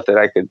the stuff that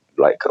I could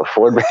like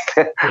afford.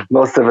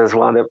 Most of us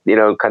wound up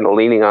kind of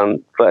leaning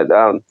on, but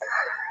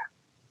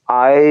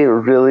I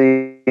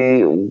really,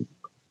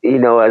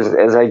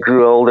 as I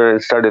grew older and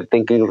started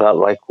thinking about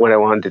like what I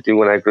wanted to do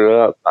when I grew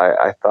up,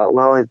 I thought,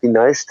 well, it'd be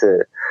nice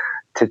to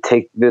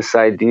take this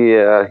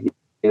idea,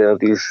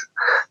 these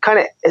kind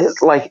of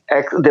like,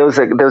 there was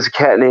a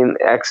cat named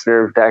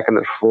Exner back in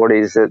the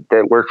 40s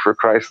that worked for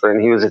Chrysler,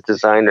 and he was a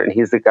designer, and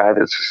he's the guy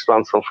that's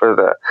responsible for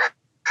the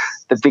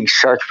big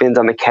shark fins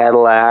on the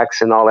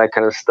Cadillacs and all that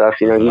kind of stuff.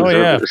 He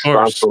was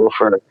responsible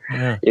for,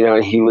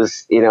 he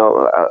was,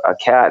 a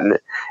cat.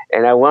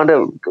 And I wound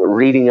up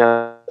reading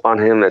up on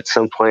him at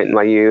some point in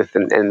my youth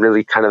and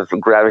really kind of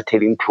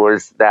gravitating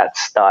towards that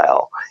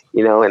style,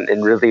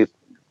 and really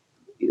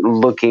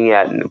looking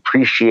at and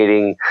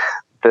appreciating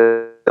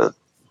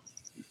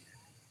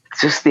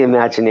just the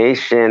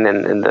imagination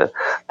and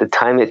the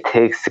time it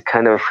takes to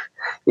kind of,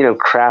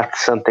 craft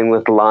something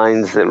with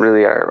lines that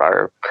really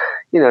are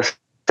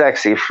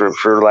sexy, for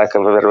lack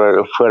of a better way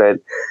to put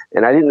it.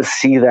 And I didn't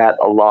see that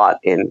a lot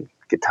in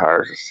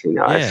guitars.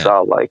 I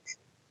saw like,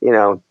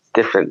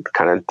 different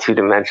kind of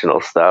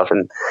two-dimensional stuff,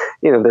 and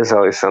there's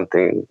always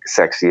something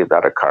sexy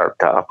about a carved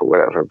top or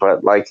whatever,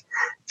 but like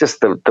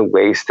just the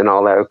waist and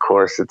all that, of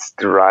course, it's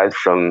derived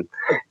from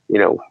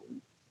the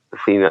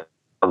female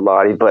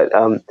body, but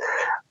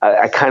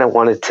I kind of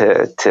wanted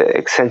to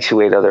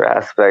accentuate other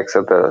aspects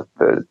of the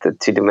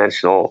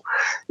two-dimensional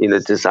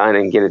design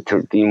and get it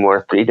to be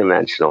more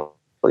three-dimensional,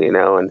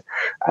 and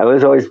I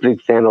was always a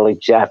big fan of like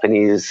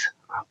Japanese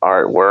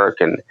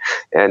artwork and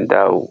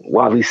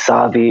wabi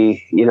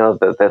sabi,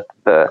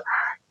 the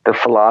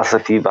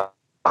philosophy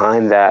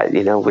behind that,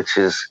 which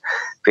is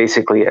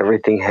basically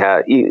everything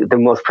the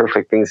most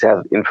perfect things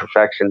have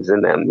imperfections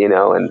in them,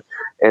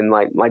 and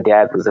like my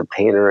dad was a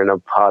painter and a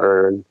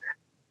potter,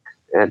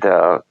 and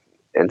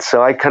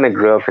so I kind of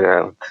grew up in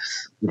a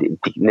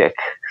beatnik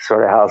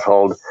sort of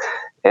household,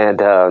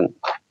 and I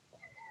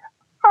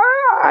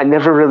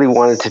never really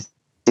wanted to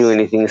do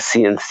anything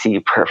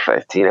CNC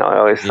perfect. I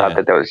always thought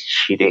that was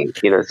cheating,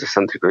 to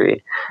some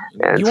degree.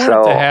 And you want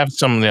it to have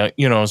some,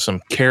 some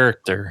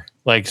character,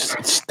 like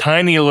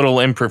tiny little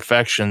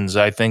imperfections.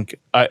 I think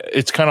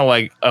it's kind of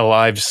like a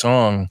live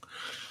song.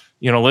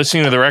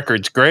 Listening to the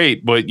record's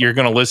great, but you're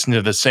going to listen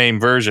to the same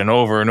version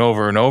over and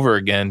over and over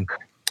again.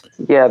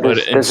 Yeah,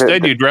 but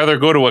instead you'd rather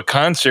go to a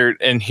concert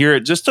and hear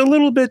it just a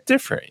little bit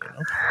different.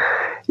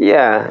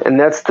 Yeah, and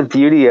that's the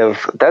beauty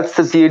of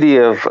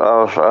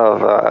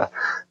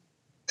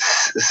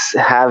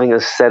having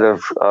a set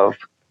of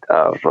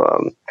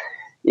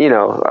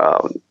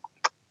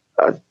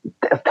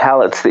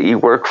palettes that you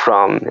work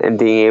from, and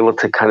being able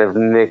to kind of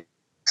mix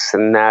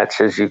and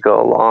match as you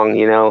go along,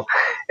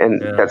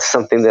 and that's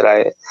something that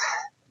I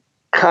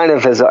kind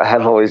of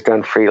have always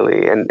done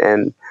freely.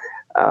 And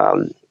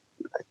a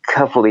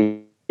couple of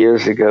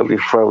years ago,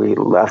 before we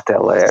left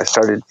LA, I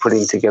started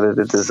putting together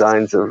the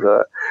designs of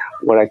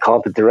what I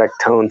call the Direct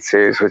Tone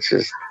series, which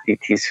is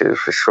DT series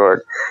for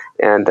short,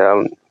 and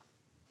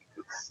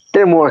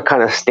they're more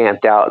kind of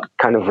stamped out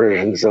kind of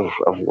versions of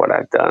what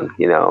I've done,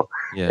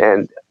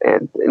 and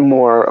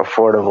more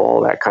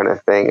affordable, that kind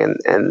of thing.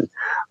 And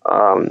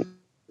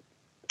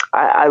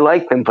I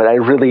like them, but I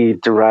really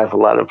derive a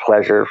lot of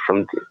pleasure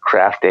from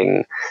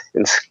crafting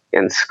and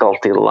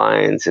sculpting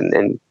lines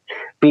and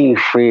being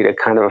free to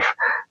kind of,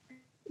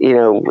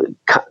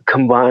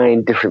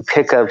 combine different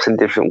pickups and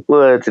different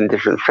woods and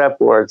different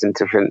fretboards and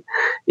different,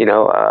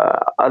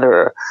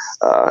 other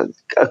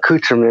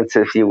accoutrements,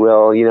 if you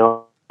will,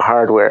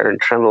 hardware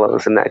and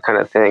tremolos and that kind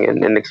of thing,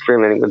 and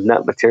experimenting with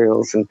nut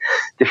materials and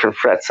different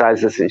fret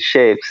sizes and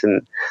shapes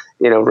and,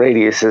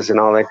 radiuses and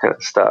all that kind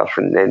of stuff.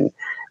 And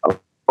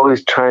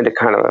always trying to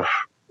kind of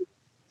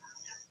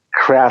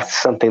craft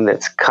something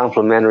that's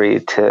complementary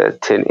to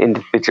an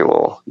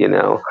individual.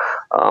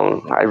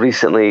 I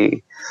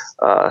recently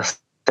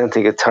sent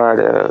a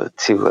guitar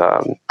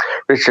to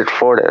Richard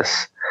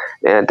Fortas,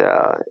 and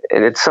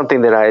it's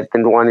something that I had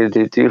been wanting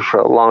to do for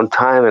a long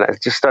time, and I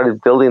just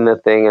started building the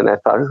thing, and I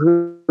thought,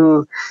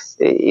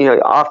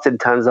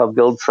 oftentimes I'll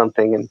build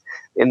something, and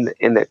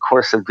in the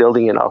course of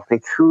building it, I'll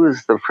think, who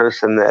is the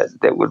person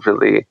that would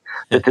really,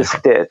 that this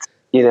fits,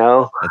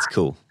 That's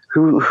cool.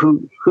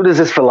 Who does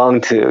this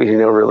belong to,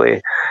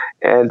 really?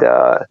 And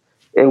I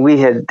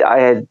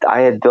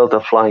had built a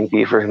flying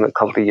V for him a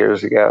couple of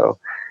years ago,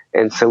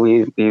 and so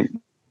we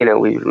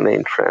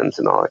remained friends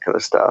and all that kind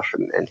of stuff.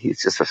 And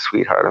he's just a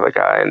sweetheart of a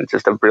guy and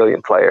just a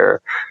brilliant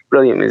player,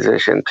 brilliant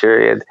musician,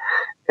 period.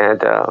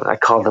 And I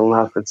called him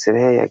up and said,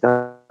 hey, I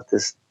got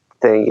this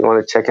thing. You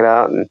want to check it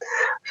out? And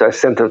so I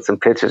sent him some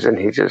pictures, and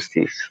he's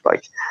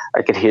like,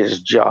 I could hear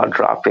his jaw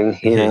dropping,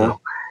 It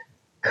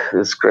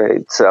was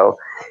great. So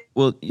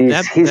well,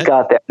 he's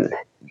got that.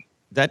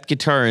 That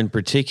guitar in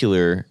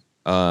particular,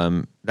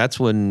 that's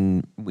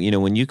when,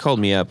 when you called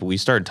me up, we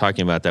started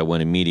talking about that one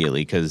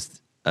immediately,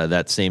 because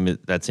that same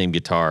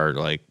guitar,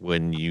 like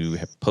when you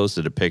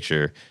posted a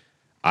picture,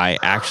 I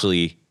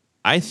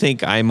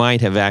think I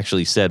might have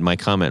actually said, my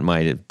comment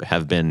might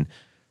have been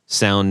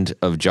sound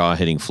of jaw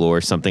hitting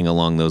floor, something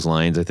along those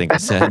lines. I think I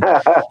said,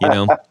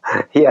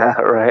 Yeah,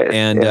 right.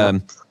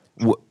 And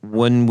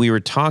when we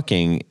were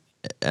talking,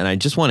 and I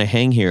just want to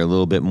hang here a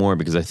little bit more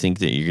because I think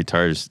that your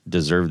guitars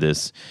deserve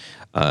this,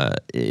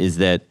 is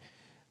that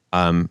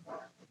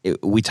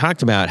we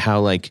talked about how,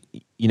 like,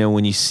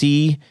 when you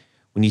see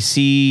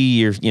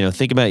your,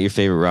 think about your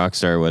favorite rock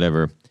star or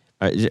whatever,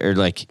 or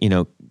like,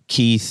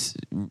 Keith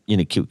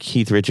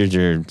Richards,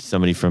 or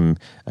somebody from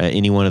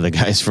any one of the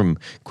guys from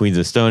Queens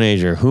of Stone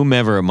Age, or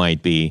whomever it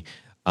might be,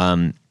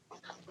 and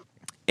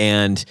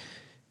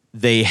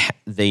they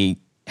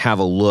have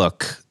a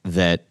look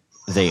that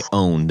they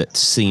own that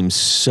seems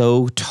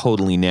so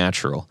totally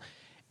natural,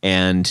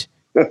 and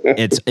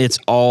it's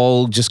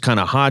all just kind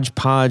of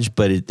hodgepodge,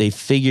 but they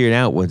figure it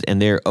out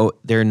and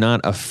they're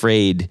not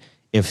afraid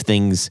if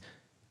things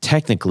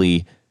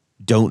technically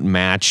don't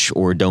match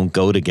or don't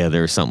go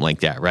together or something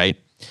like that, right?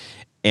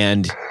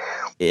 And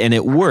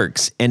it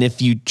works. And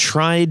if you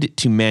tried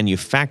to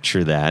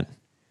manufacture that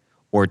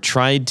or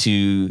tried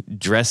to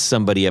dress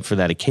somebody up for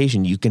that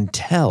occasion, you can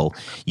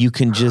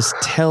just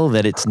tell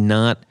that it's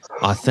not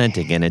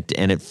authentic, and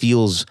it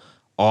feels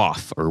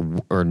off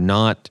or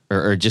not,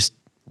 or just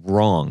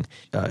wrong.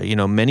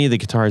 Many of the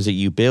guitars that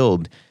you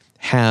build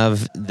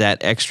have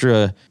that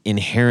extra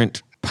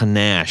inherent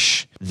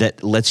panache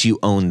that lets you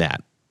own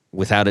that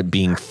without it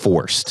being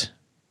forced.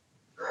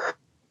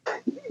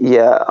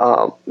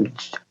 Yeah,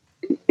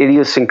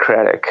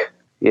 idiosyncratic.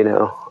 I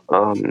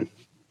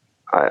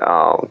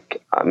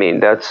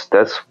mean,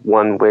 that's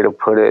one way to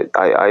put it.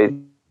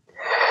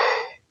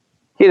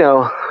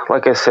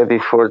 Like I said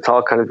before, it's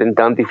all kind of been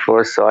done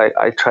before, so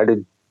I try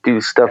to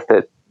do stuff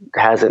that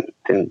hasn't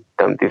been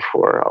done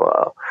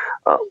before,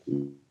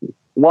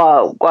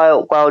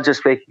 while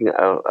just making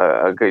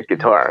a good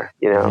guitar,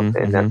 Mm-hmm,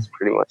 and that's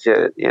pretty much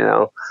it.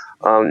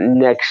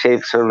 Neck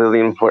shapes are really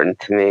important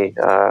to me.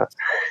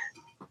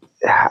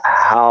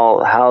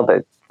 How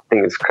the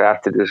thing is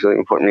crafted is really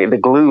important to me.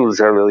 The glues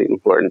are really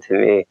important to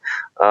me.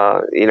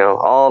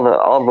 All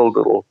the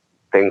little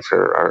things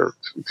are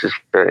just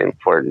very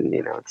important.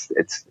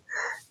 It's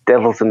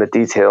devil's in the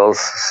details.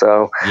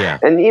 So yeah.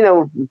 And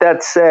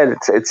that said,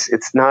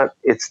 it's not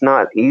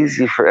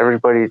easy for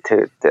everybody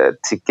to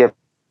get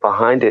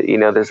behind it.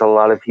 There's a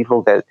lot of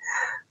people that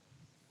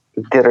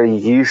are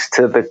used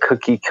to the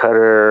cookie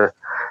cutter,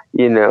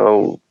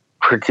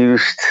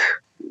 produced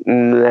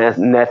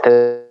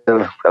method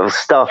of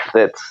stuff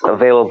that's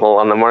available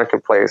on the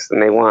marketplace,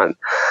 and they want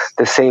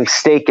the same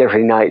steak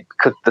every night,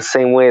 cooked the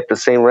same way at the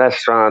same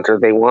restaurant, or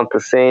they want the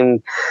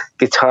same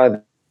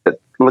guitar that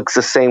looks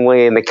the same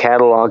way in the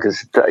catalog.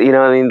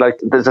 Like,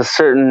 there's a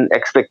certain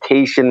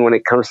expectation when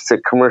it comes to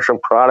commercial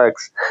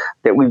products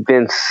that we've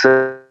been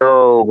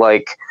so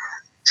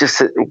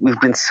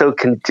we've been so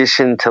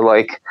conditioned to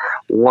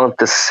want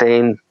the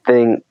same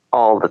thing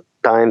all the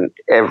time,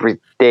 every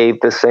day,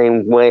 the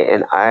same way.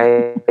 And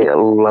I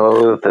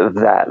loathe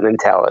that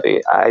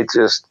mentality. I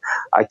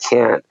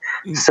can't.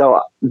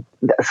 So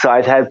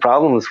I've had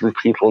problems with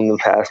people in the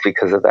past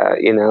because of that,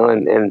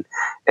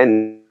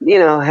 and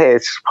hey,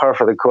 it's par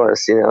for the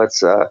course.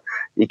 It's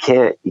you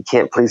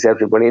can't please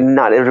everybody.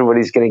 Not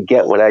everybody's going to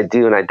get what I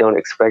do, and I don't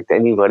expect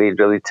anybody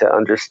really to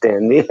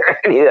understand me or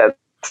any of that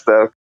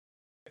stuff.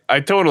 I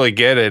totally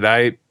get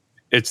it.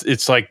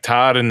 It's like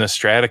Todd in the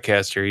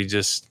Stratocaster. He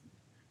just,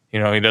 he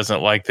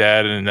doesn't like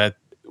that, and that.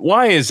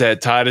 Why is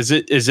that, Todd? Is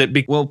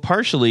it? Well,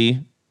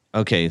 partially.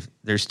 Okay,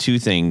 there's two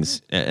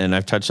things, and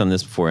I've touched on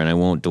this before, and I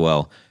won't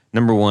dwell.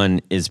 Number one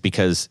is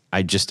because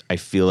I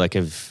feel like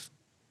I've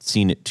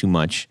seen it too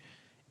much,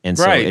 and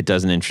so Right. it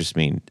doesn't interest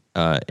me.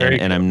 Very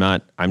And I'm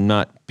not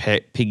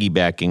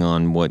piggybacking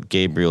on what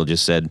Gabriel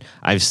just said.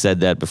 I've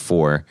said that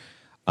before,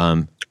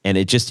 and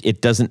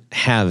it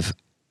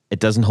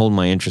doesn't hold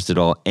my interest at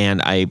all.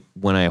 And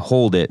when I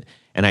hold it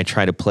and I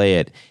try to play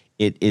it,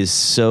 it is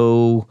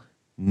so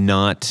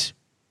not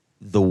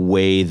the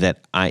way that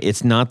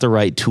it's not the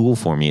right tool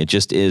for me. It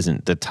just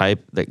isn't. The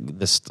type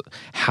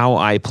how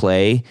I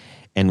play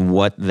and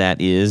what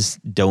that is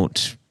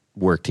don't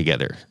work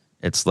together.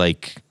 It's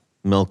like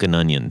milk and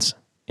onions,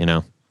 you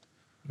know?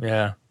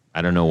 Yeah.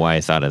 I don't know why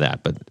I thought of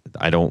that, but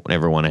I don't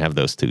ever want to have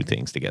those two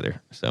things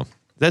together. So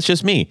that's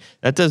just me.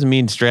 That doesn't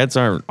mean strats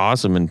aren't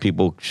awesome and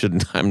people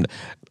shouldn't. I'm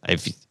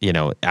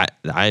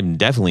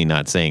definitely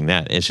not saying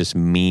that. It's just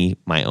me,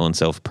 my own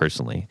self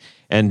personally.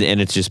 And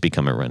it's just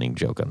become a running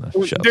joke on the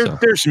show.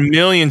 There's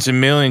millions and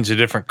millions of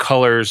different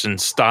colors and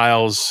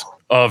styles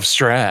of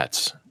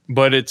strats,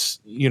 but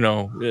it's,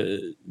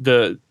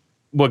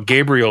 what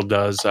Gabriel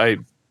does. I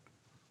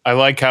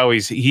like how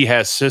he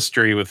has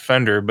history with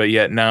Fender, but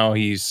yet now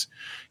he's,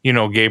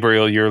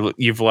 Gabriel,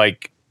 you've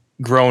like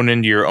grown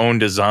into your own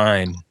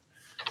design,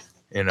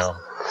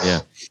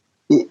 Yeah.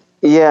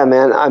 Yeah,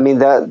 man. I mean,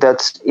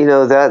 that's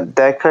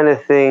that kind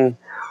of thing.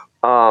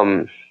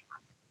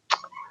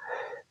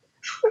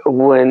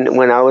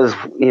 When I was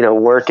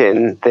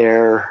working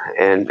there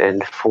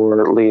and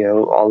for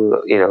Leo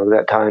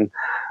that time,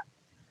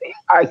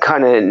 I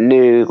kind of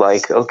knew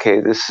like,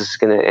 okay, this is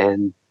going to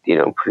end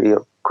pretty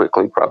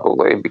quickly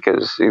probably,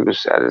 because he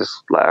was at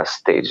his last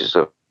stages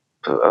of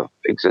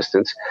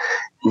existence.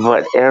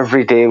 But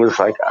every day was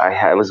like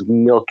I was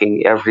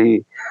milking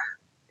every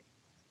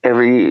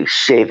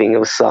shaving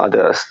of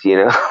sawdust,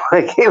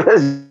 like it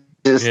was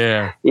just,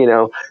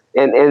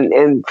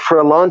 and for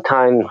a long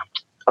time,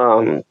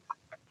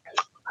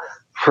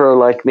 for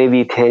like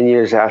maybe 10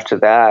 years after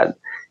that,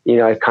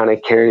 I kind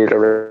of carried it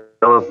around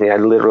with me. I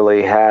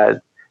literally had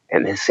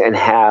and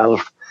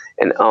have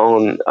and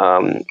own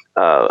a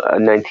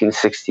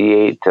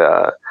 1968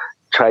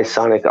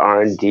 Trisonic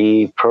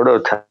R&D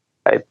prototype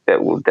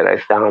that I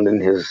found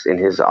in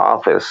his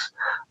office.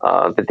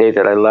 The day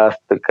that I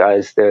left, the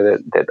guys there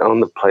that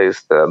owned the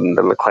place, the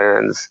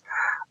McLarens,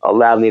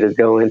 allowed me to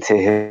go into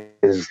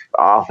his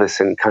office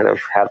and kind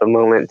of have a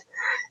moment.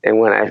 And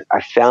when I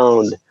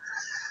found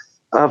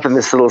up in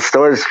this little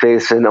storage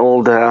space an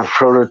old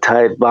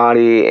prototype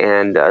body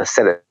and a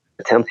set of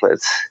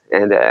templates,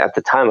 and at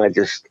the time I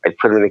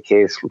put them in a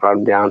case, brought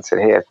them down, said,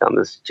 "Hey, I found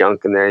this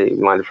junk in there. You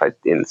mind if I?"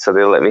 And so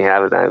they let me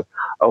have it.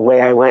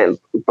 Away I went.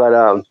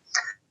 But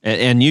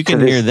and you can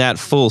hear that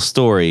full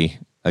story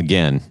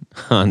again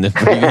on the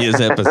previous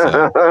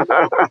episode.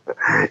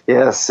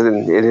 Yes,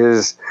 and it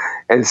is,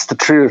 and it's the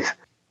truth.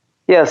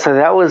 Yeah, so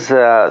that was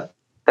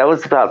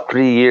about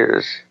 3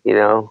 years.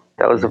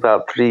 That was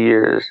about 3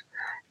 years,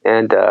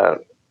 and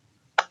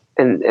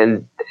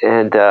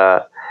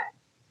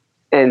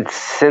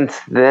since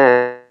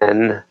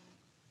then,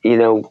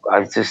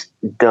 I've just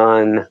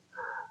done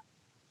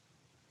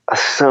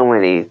so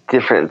many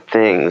different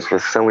things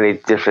with so many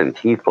different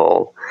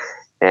people,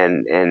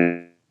 and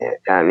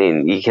I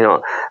mean,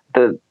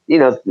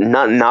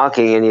 not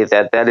knocking any of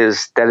that. That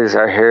is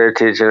our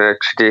heritage and our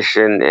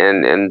tradition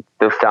and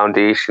the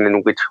foundation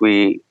in which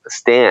we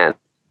stand.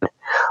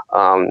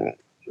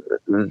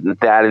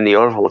 That and the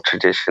Orville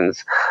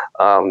traditions,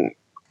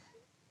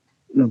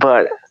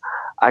 but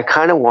I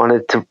kind of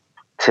wanted to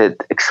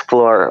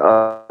explore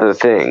other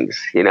things,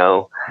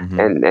 Mm-hmm.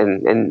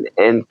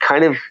 and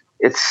kind of,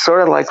 it's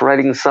sort of like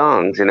writing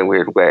songs in a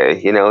weird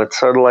way, it's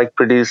sort of like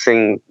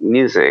producing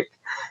music,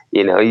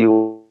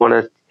 you want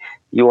to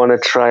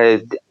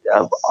try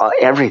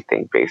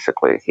everything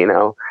basically,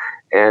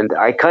 and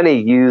I kind of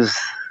use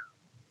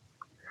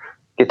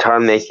guitar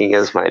making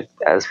as my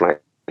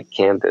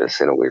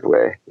canvas in a weird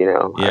way,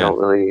 Yeah.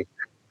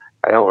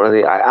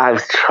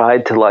 I've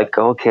tried to like,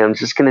 okay, I'm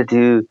just going to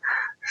do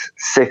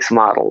 6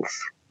 models,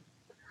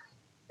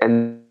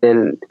 and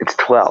then it's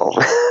 12,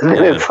 and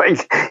then it's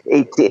like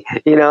 18,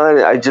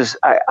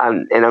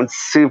 and I'm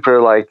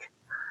super like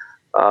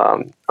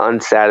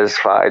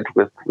unsatisfied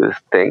with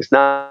things,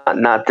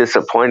 not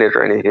disappointed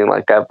or anything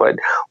like that, but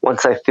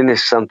once I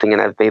finish something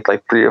and I've made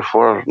like 3 or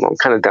 4 of them, I'm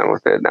kind of done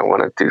with it and I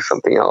want to do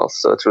something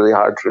else. So it's really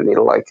hard for me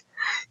to like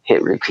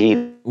hit repeat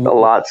a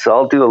lot. So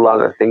I'll do a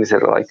lot of things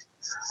that are like.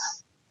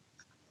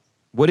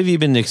 What have you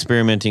been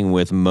experimenting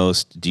with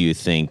most, do you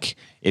think,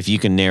 if you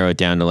can narrow it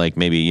down to like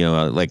maybe,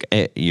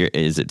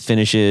 is it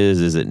finishes?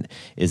 Is it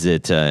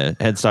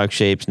headstock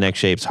shapes, neck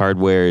shapes,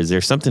 hardware? Is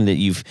there something that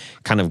you've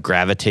kind of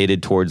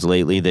gravitated towards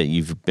lately that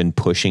you've been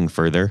pushing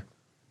further?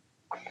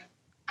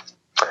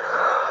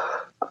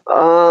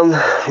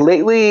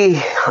 Lately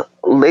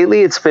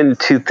it's been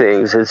 2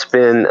 things. It's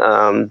been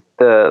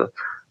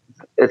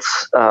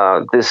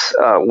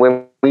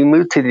when we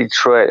moved to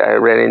Detroit, I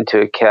ran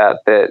into a cat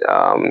that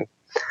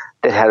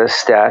had a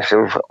stash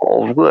of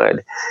old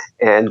wood,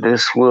 and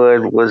this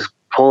wood was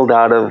pulled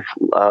out of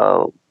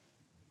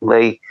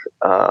Lake.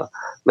 I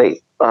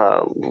think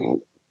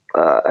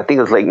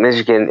it was Lake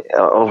Michigan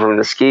over in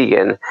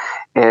Muskegon,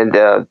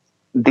 and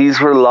these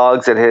were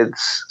logs that had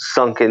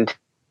sunk into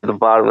the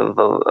bottom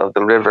of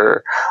the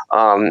river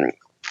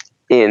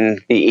in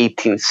the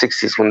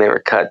 1860s when they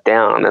were cut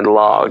down and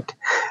logged.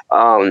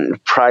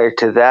 Prior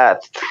to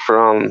that,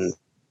 from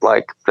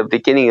like the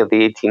beginning of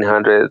the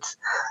 1800s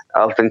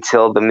up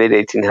until the mid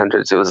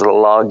 1800s, it was a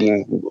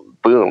logging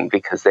boom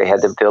because they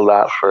had to build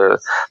out for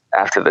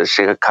after the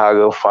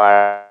Chicago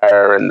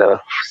fire and the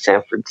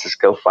San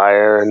Francisco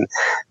fire and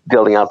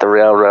building out the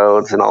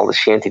railroads and all the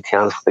shanty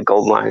towns for the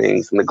gold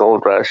minings and the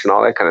gold rush and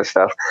all that kind of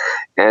stuff.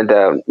 And,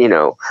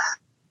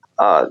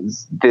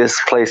 this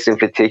place in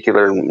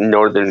particular,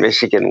 northern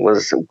Michigan,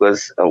 was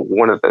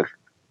one of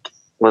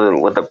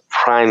the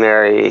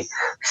primary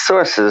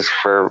sources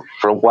for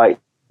white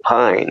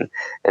pine,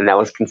 and that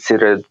was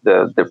considered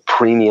the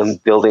premium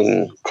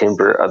building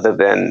timber other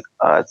than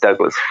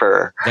Douglas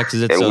fir.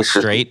 Because it's so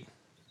straight?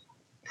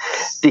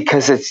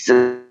 Because it's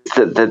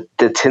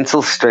the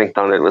tensile strength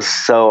on it was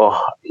so,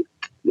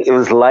 it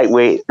was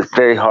lightweight,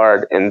 very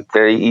hard, and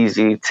very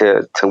easy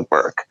to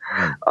work.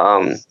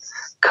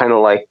 Kind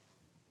of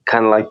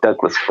like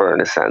Douglas fir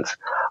in a sense.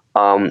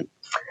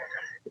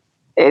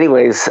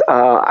 Anyways,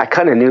 I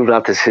kind of knew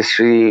about this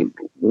history.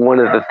 One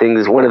of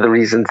the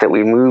reasons that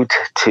we moved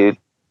to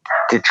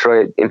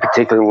Detroit in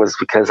particular was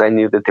because I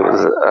knew that there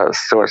was a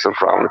source of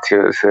raw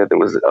materials here that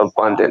was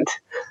abundant,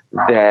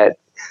 that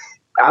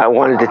I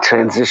wanted to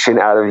transition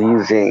out of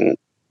using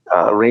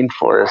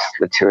rainforest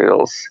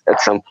materials at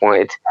some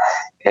point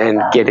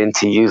and get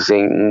into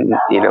using,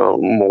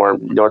 more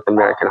North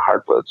American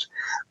hardwoods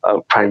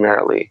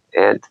primarily.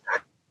 And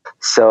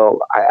so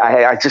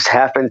I just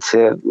happened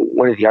to,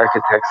 one of the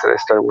architects that I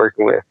started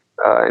working with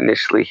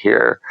initially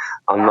here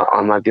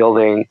on my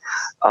building,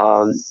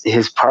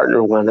 his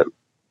partner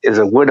is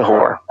a wood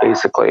whore,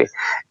 basically,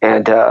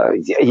 and a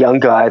young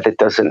guy that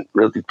doesn't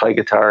really play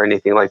guitar or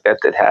anything like that,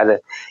 that had a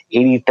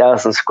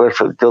 80,000 square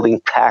foot building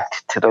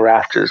packed to the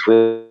rafters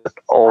with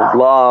old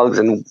logs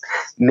and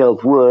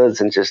milled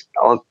woods and just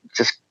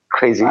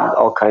crazy,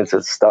 all kinds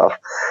of stuff.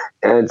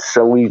 And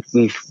so we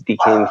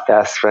became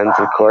fast friends,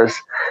 of course.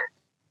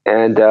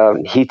 And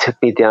he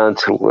took me down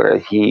to where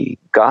he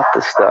got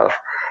the stuff,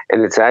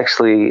 and it's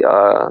actually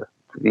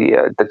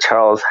the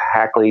Charles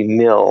Hackley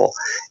Mill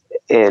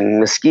in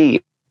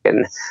Mesquite,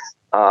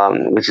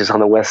 which is on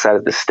the west side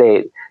of the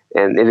state,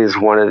 and it is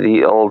one of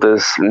the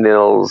oldest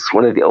mills,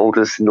 one of the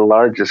oldest and the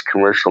largest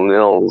commercial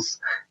mills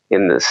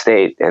in the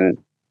state, and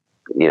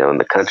in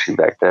the country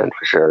back then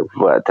for sure.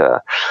 But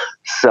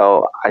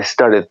so I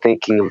started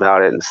thinking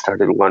about it and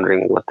started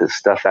wondering what this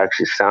stuff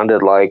actually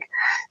sounded like,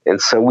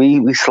 and so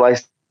we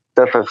sliced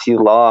up a few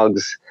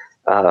logs,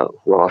 a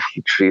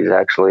few trees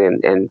actually,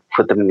 and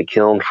put them in the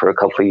kiln for a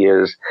couple of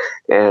years.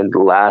 And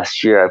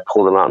last year I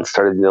pulled them out and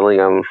started milling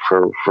them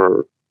for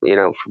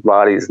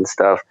bodies and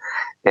stuff.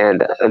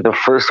 And the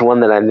first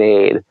one that I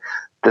made,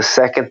 the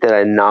second that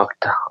I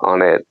knocked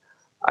on it,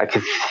 I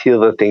could feel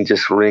the thing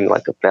just ring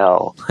like a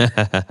bell. And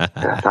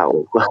I thought,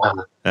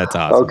 wow, that's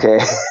awesome. Okay.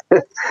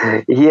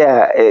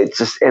 Yeah, it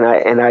just, and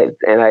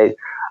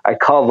I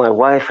called my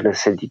wife and I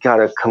said, you got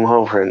to come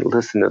over and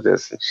listen to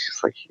this. And she's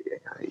like,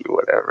 yeah,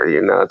 whatever,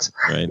 you're nuts,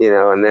 right.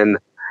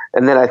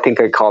 And then I think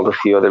I called a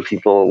few other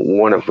people,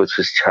 one of which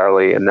was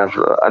Charlie,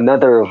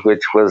 another of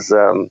which was,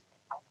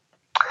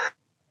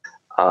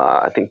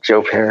 I think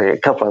Joe Perry, a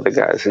couple other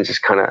guys, and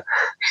just kind of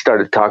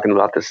started talking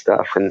about this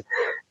stuff. And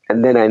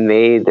then I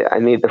made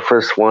the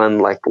first one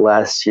like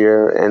last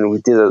year, and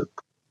we did a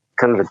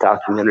kind of a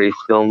documentary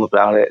film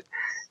about it.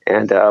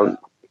 And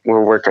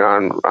we're working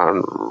on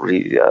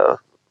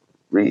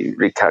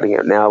recutting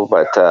it now.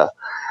 But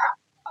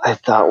I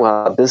thought,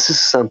 well, this is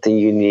something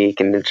unique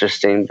and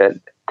interesting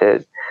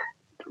that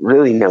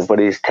really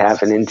nobody's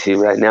tapping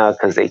into right now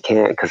because they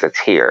can't, because it's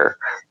here,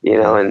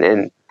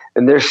 and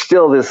there's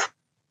still this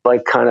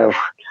like kind of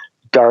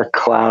dark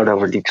cloud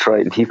over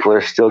Detroit, and people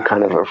are still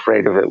kind of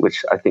afraid of it,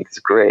 which I think is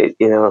great,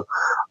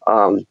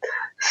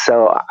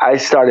 So I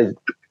started,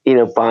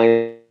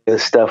 buying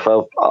this stuff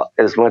up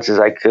as much as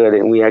I could,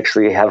 and we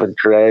actually have a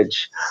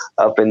dredge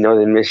up in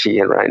northern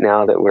Michigan right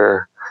now that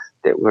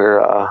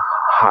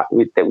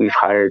we've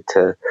hired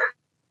to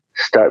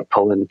start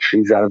pulling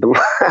trees out of the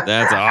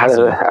That's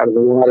awesome. out of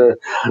the water.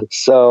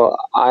 So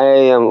I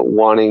am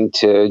wanting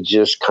to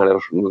just kind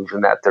of move in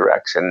that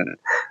direction.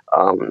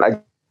 I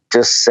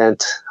just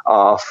sent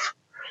off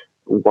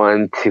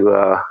one to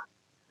a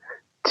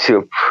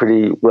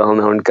pretty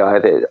well-known guy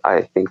that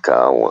I think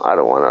I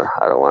don't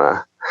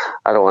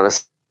want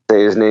to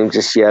say his name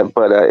just yet,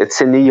 but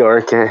it's in New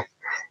York.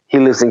 He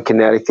lives in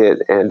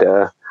Connecticut, and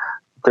they're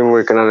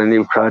working on a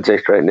new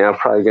project right now.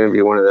 Probably going to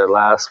be one of their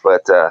last.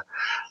 But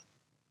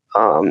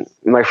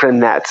my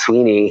friend Matt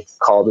Sweeney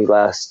called me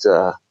last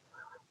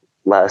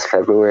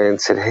February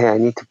and said, "Hey, I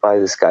need to buy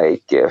this guy a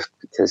gift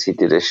because he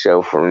did a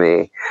show for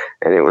me,"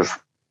 and it was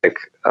like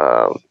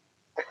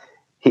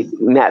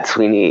Matt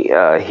Sweeney.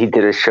 He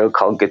did a show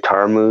called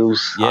Guitar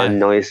Moves on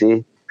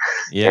Noisy,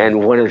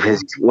 and one of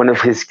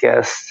his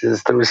guests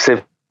is the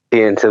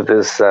recipient of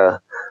this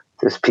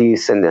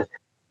piece, and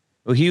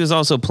Well, he was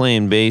also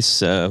playing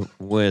bass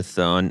with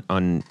on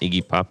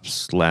Iggy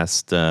Pop's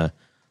last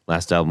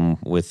album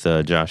with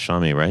Josh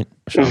Homme, right?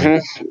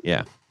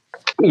 Yeah.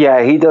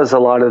 Yeah, he does a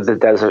lot of the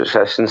desert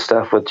session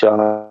stuff with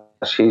Josh.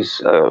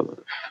 He's a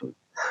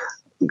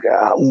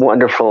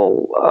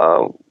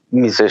wonderful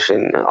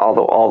musician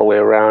all the way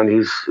around.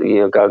 He's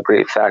got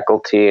great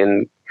faculty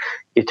in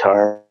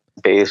guitar,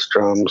 bass,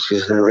 drums.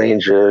 He's an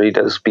arranger. He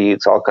does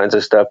beats, all kinds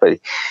of stuff. But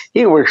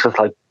he works with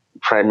like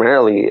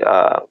primarily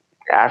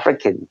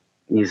African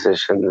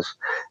musicians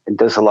and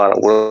does a lot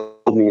of world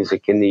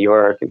music in New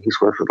York. And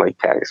he's worked with like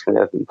Patti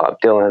Smith and Bob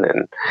Dylan.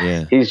 And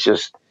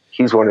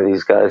he's one of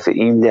these guys that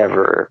you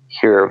never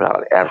hear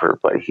about ever,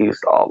 but he's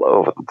all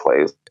over the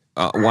place.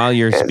 While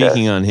you're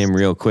speaking on him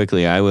real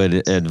quickly, I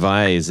would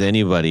advise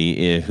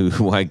anybody who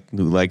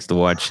likes to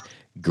watch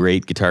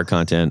great guitar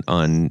content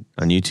on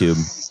YouTube,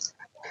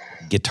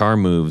 Guitar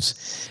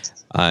Moves.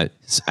 I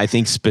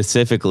think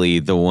specifically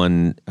the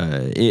one,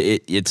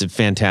 it's a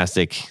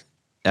fantastic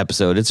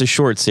episode. It's a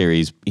short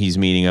series. He's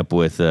meeting up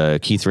with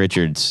Keith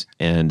Richards,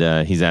 and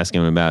he's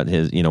asking him about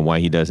his, why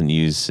he doesn't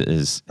use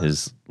his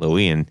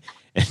Loewen.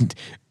 And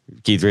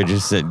Keith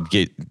Richards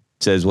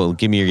says, well,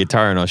 give me your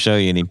guitar and I'll show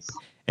you.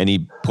 And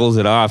he pulls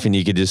it off, and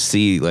you could just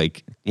see,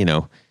 like,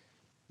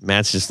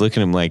 Matt's just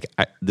looking at him like,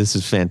 this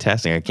is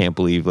fantastic. I can't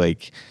believe,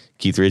 like,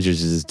 Keith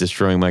Richards is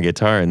destroying my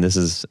guitar, and this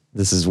is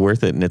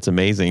worth it, and it's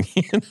amazing.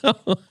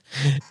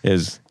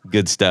 It's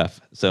good stuff.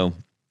 So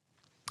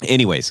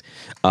anyways,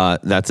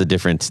 that's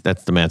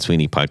the Matt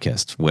Sweeney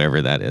podcast,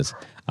 wherever that is.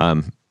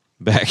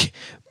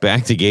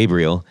 Back to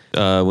Gabriel.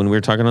 When we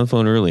were talking on the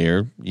phone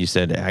earlier, you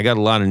said, I got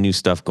a lot of new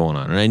stuff going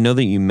on. And I know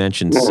that you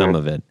mentioned some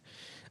of it.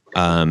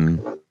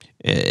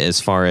 As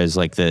far as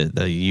like the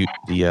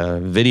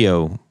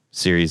video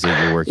series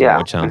that you're working on,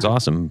 which sounds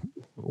awesome.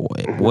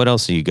 What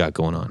else do you got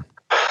going on?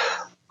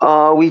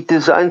 We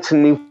designed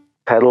some new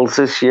pedals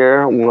this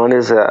year. One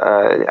is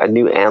a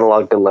new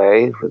analog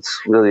delay.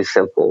 It's really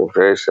simple,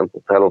 very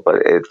simple pedal, but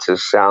it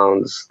just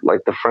sounds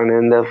like the front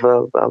end of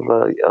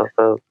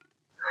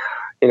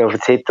a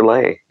tape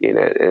delay.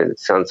 It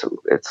sounds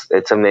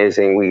it's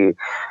amazing. We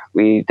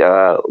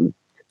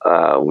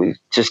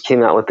just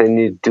came out with a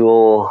new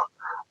dual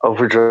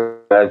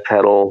overdrive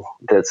pedal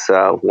that's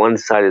one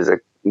side is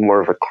more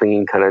of a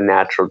clean kind of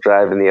natural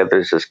drive, and the other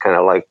is just kind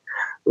of like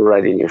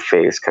right in your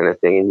face kind of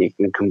thing, and you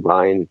can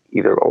combine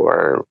either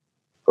or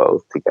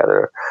both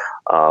together.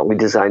 We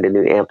designed a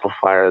new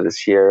amplifier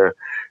this year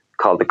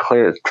called the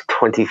Clearance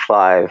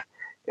 25,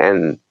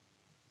 and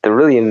the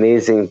really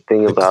amazing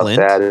thing about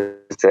that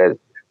is that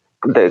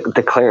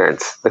the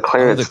Clearance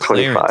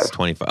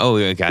 25.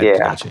 Oh,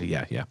 gotcha.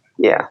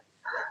 Yeah.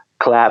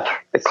 Clap,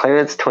 the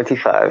Clearance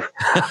 25.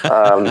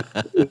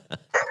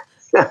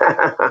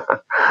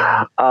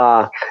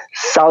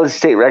 Solid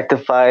state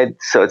rectified,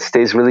 so it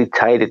stays really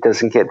tight. It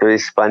doesn't get very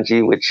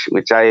spongy, which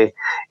I,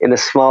 in a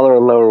smaller,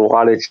 lower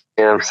wattage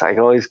amps, I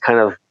always kind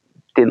of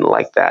didn't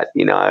like that.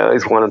 I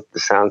always wanted the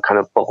sound kind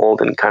of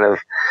bold and kind of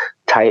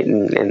tight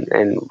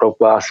and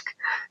robust.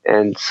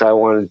 And so I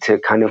wanted to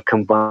kind of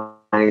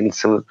combine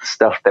some of the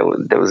stuff that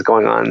was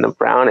going on in the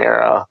Brown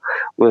era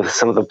with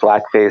some of the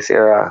blackface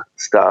era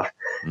stuff.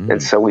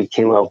 And so we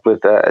came up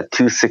with a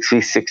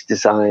 2.6v6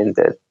 design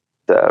that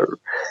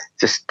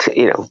just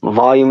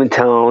volume and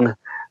tone,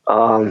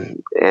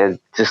 and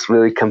just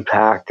really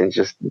compact and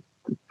just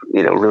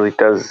really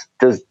does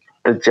the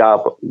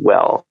job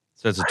well.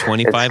 So it's a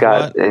 25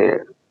 watt.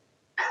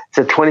 It's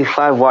a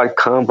 25 watt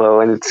combo,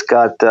 and it's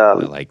got. I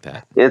like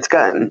that. It's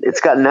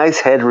got nice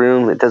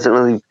headroom. It doesn't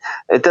really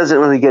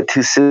get too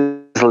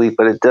sizzly,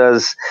 but it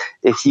does.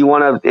 If you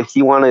want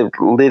to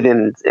live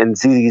in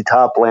ZZ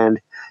Top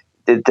land,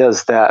 it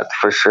does that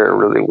for sure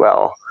really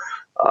well.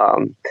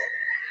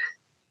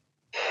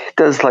 It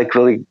does like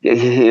really,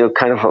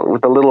 kind of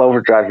with a little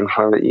overdrive in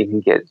front of it, you can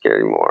get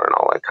Gary Moore and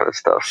all that kind of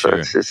stuff. So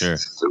it's a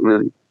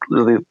really,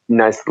 really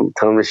nice little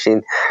tone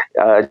machine.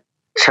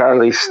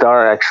 Charlie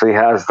Starr actually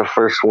has the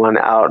first one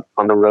out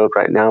on the road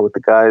right now with the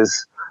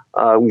guys.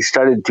 We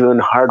started doing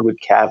hardwood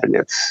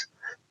cabinets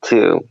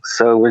too.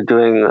 So we're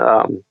doing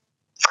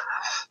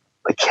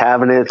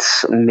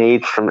cabinets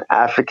made from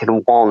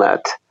African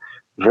walnut.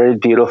 Very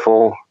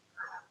beautiful.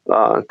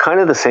 Kind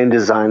of the same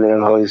design that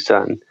I've always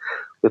done,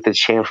 with the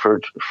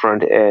chamfered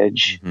front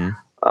edge.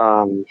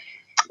 The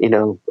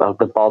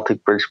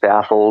Baltic Bridge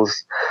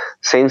baffles.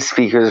 Same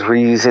speakers. We're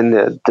using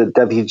the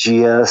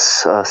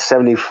WGS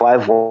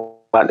 75 watt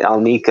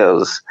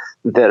Alnicos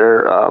that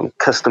are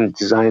custom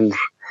designed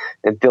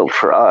and built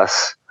for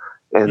us,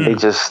 and they're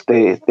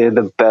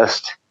the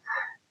best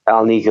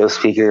Alnico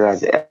speaker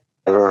I've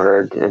ever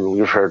heard, and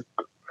we've heard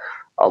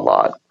a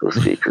lot of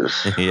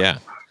speakers. Yeah.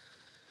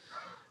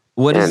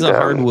 What does the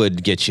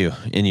hardwood get you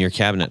in your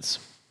cabinets?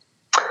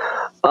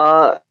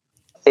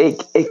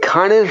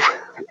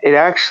 It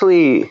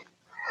actually,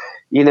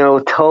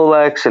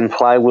 Tolex and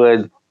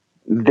plywood,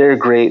 they're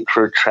great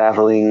for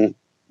traveling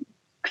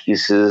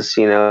pieces.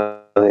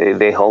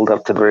 They hold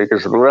up to the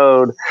rigors of the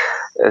road,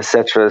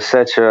 etc.,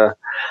 etc.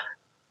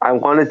 I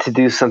wanted to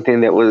do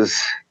something that was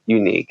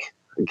unique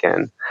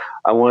again.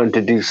 I wanted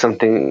to do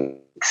something,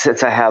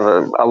 since I have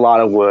a lot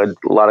of wood,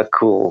 a lot of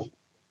cool,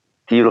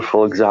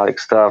 beautiful, exotic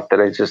stuff that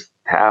I just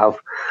have.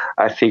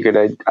 I figured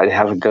I'd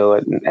have a go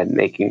at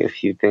making a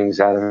few things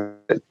out of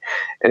it.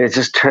 And it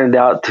just turned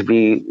out to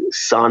be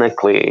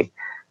sonically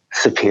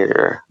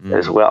superior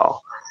as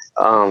well.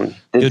 The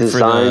Good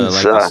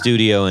designs, for the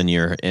studio and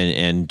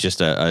and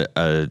just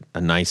a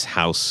nice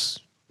house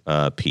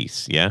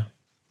piece. Yeah.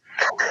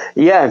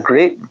 yeah,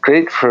 great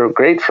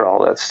for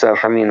all that stuff.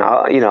 I mean,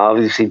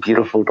 obviously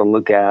beautiful to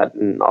look at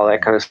and all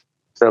that kind of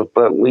stuff.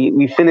 But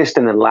we finished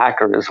in a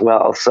lacquer as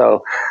well,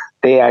 so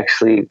they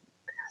actually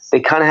they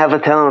kind of have a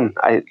tone.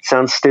 It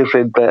sounds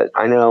stupid, but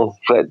I know.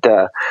 But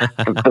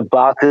the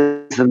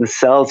boxes and the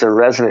cells are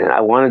resonant.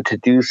 I wanted to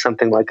do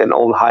something like an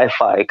old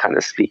hi-fi kind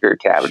of speaker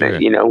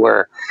cabinet,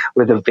 Sure.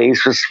 where the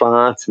bass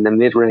response and the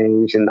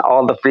mid-range and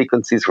all the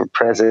frequencies were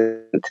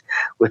present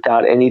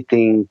without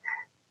anything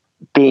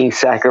being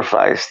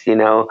sacrificed.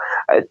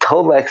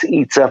 Tolex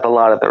eats up a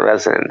lot of the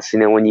resonance.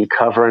 When you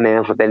cover an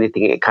amp with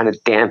anything, it kind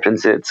of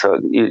dampens it,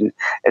 so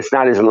it's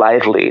not as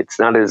lively. It's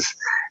not as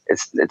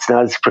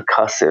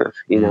percussive.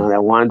 And I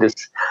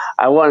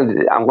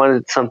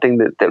wanted something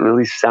that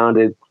really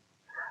sounded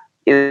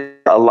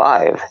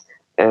alive.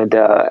 And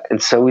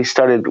so we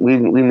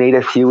made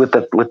a few with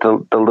the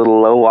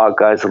little low watt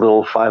guys, the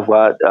little 5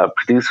 watt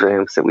producer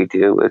amps that we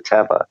do, which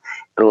have a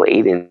little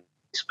 8-inch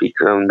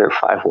speaker and they're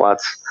 5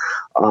 watts,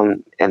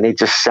 and they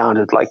just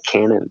sounded like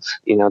cannons.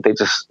 They're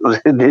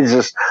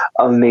just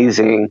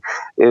amazing.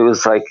 It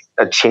was like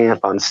a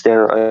champ on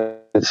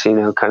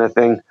steroids, kind of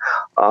thing.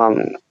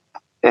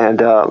 And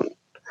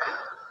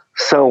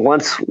so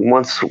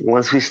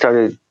once we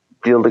started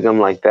building them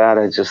like that,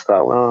 I just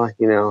thought, well,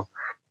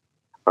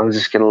 I'm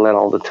just going to let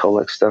all the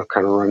Tolex stuff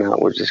kind of run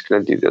out. We're just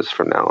going to do this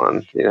from now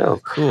on,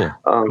 Cool.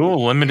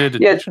 Cool. Limited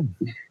edition.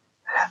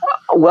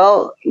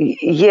 Well,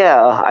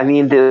 yeah. I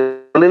mean, the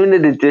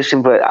limited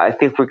edition, but I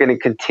think we're going to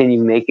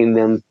continue making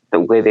them the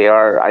way they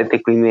are. I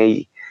think we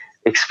may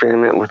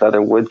experiment with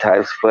other wood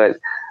types, but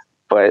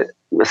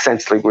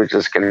essentially we're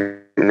just going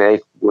to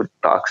make wood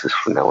boxes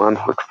from now on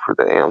for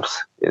the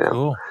amps,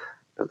 Cool.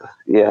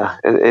 Yeah,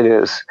 it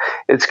is.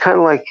 It's kind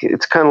of like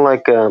it's kind of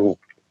like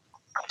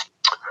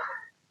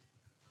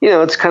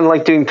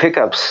doing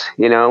pickups.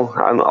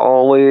 I'm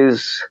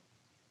always,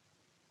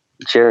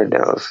 Jared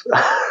knows.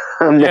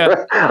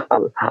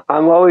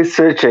 I'm always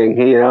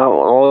searching.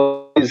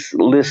 Always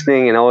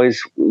listening and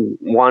always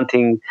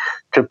wanting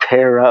to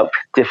pair up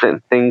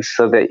different things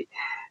so that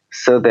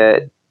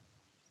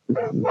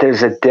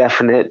there's a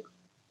definite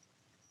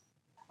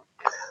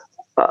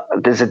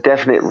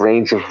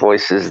range of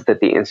voices that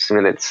the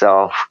instrument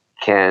itself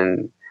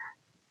can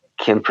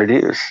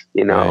produce.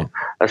 Right.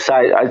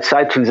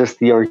 Aside from just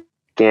the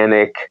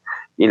organic,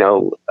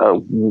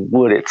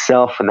 wood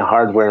itself and the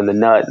hardware and the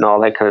nut and all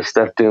that kind of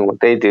stuff doing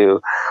what they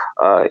do,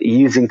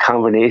 using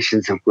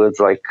combinations of woods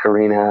like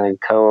Carina and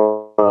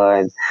Koa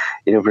and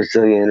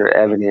Brazilian or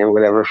ebony or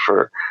whatever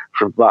for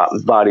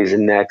bodies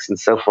and necks and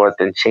so forth,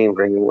 and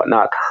chambering and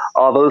whatnot.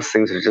 All those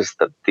things are just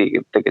the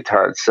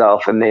guitar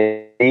itself, and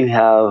they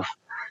have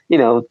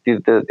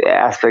the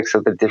aspects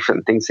of the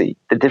different things, the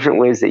different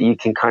ways that you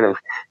can kind of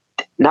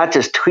not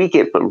just tweak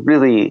it but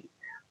really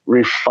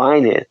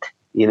refine it,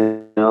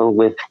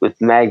 with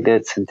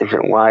magnets and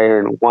different wire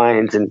and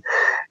winds, and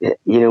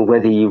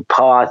whether you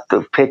pot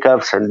the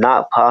pickups or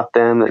not pot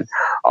them, and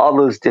all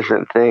those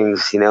different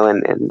things,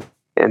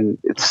 and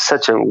it's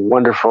such a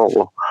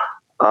wonderful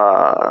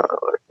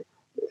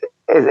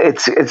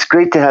it's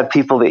great to have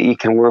people that you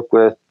can work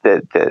with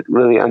that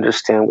really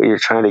understand what you're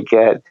trying to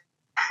get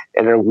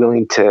and are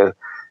willing to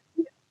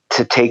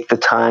take the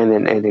time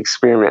and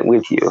experiment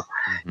with you.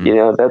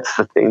 Mm-hmm. That's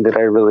the thing that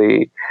I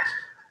really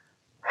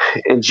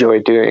enjoy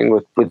doing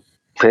with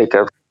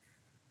pickups.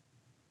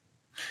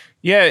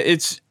 Yeah,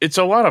 it's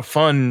a lot of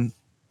fun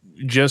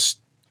just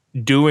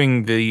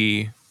doing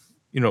the,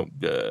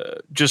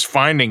 just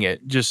finding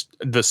it, just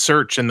the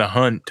search and the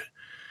hunt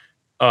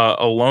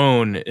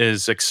alone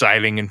is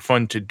exciting and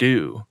fun to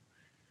do.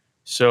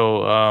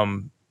 So,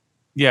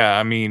 yeah,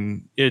 I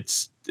mean,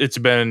 it's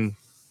been,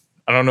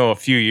 I don't know, a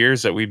few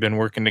years that we've been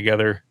working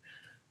together,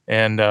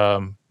 and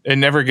it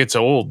never gets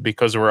old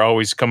because we're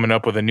always coming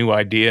up with a new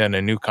idea and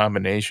a new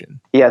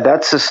combination. Yeah,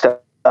 that's the stuff,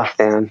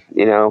 man.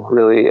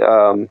 Really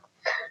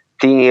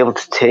being able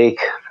to take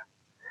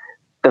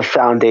the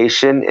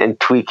foundation and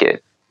tweak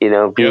it.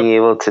 Being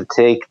able to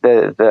take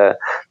the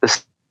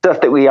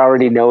stuff that we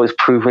already know is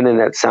proven and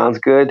that sounds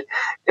good,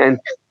 and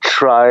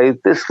try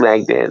this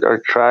magnet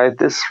or try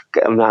this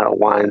amount of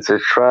wines or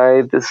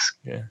try this,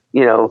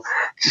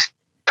 just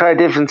try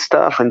different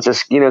stuff, and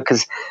just,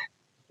 because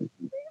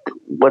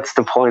what's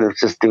the point of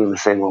just doing the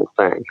same old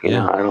thing?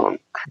 I don't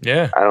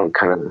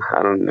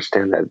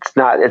understand that.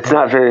 It's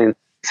not very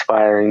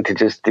inspiring to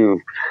just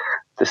do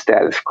the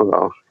status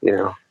quo,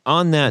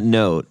 On that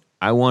note,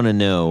 I want to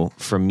know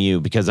from you,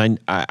 because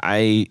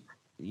I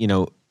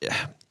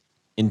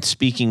in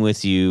speaking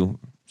with you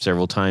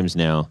several times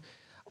now,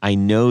 I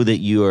know that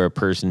you are a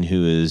person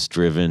who is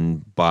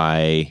driven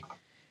by,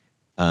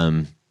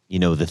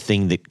 the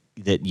thing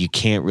that you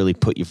can't really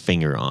put your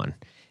finger on,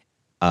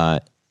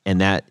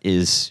 and that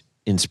is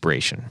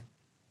inspiration.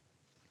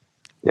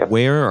 Yep.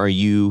 Where are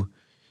you?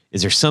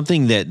 Is there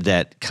something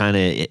that kind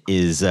of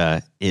is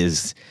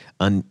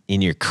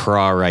in your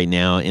craw right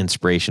now,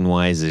 inspiration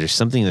wise? Is there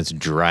something that's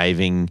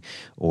driving,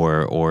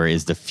 or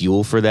is the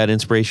fuel for that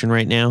inspiration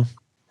right now?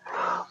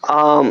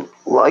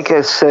 Like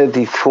I said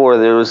before,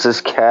 there was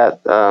this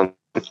cat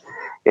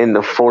in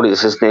the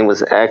 40s. His name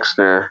was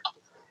Exner,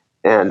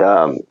 and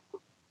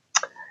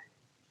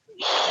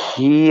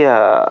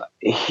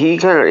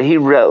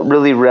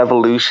really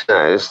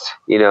revolutionized,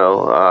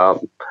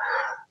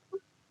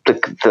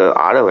 the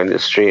auto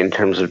industry in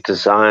terms of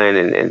design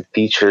and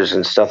features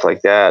and stuff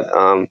like that.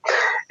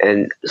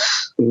 And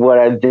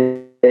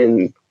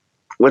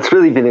what's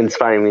really been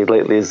inspiring me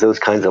lately is those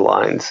kinds of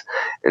lines.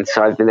 And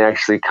so I've been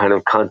actually kind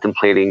of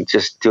contemplating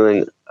just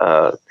doing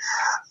a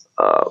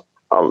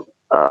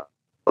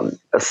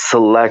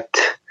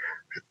select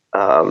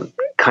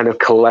kind of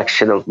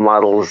collection of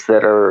models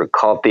that are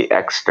called the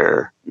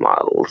Exner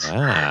models.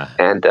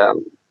 And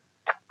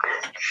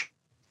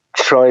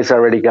Troy's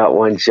already got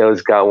one.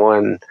 Joe's got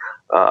one.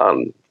 Our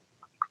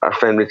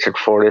friend Richard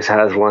Fortas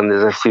has one.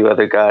 There's a few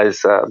other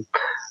guys.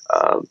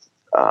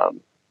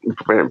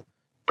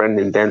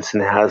 Brendan Benson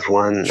has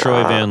one.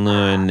 Troy Van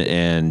Leeuwen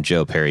and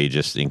Joe Perry,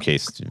 just in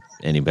case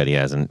anybody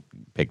hasn't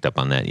picked up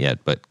on that yet.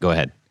 But go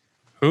ahead.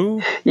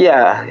 Who?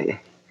 Yeah.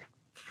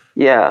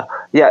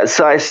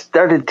 So I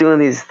started doing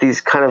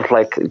these kind of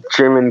like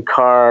German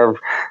carved,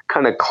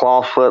 kind of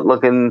clawfoot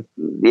looking,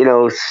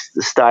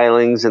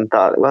 stylings, and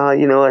thought, well,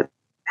 you know what?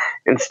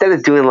 Instead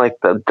of doing like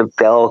the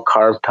bell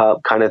carved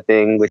top kind of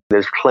thing, which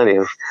there's plenty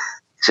of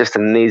just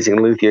amazing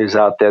luthiers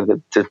out there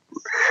that just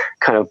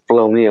kind of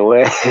blow me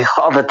away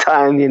all the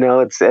time.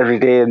 It's every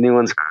day a new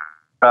one's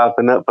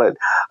cropping up. But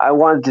I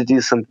wanted to do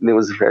something that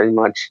was very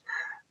much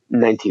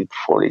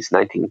 1940s,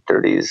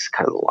 1930s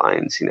kind of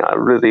lines. I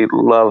really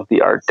love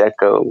the Art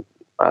Deco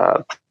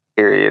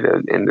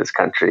period in this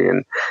country,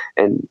 and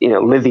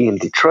living in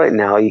Detroit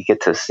now, you get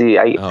to see,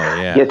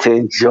 get to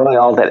enjoy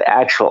all that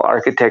actual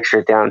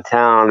architecture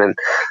downtown, and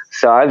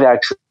so I've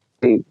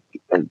actually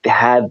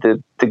had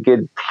the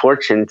good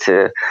fortune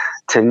to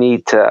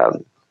meet Ted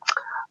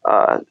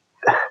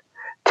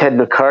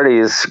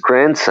McCarty's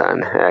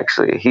grandson.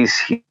 Actually, he's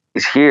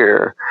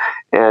here,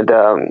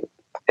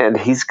 and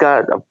he's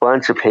got a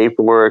bunch of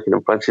paperwork and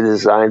a bunch of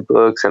design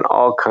books and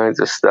all kinds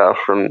of stuff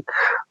from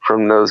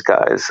those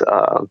guys.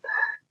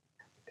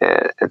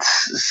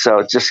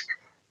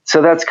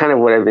 So that's kind of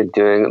what I've been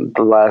doing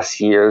the last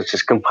year, is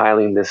just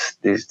compiling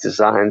these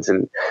designs.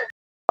 And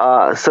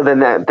so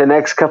then the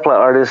next couple of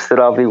artists that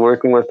I'll be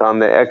working with on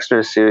the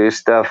Exner series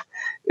stuff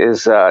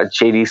is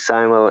J.D.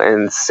 Simo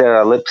and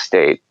Sarah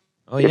Lipstate.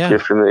 Oh, yeah. If you're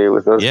familiar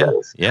with those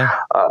guys. Yeah.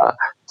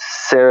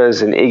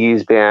 Sarah's in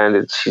Iggy's band,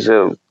 and she's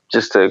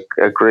just a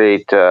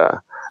great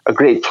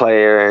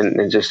player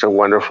and just a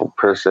wonderful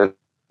person.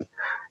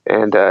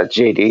 And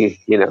JD,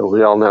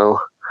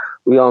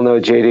 we all know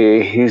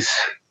JD.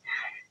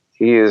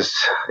 He is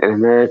an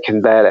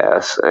American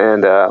badass,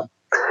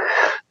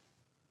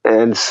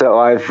 and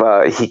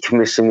so he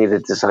commissioned me to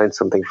design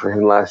something for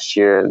him last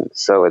year, and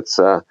so it's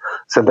so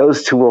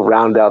those two will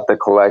round out the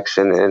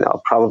collection, and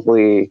I'll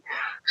probably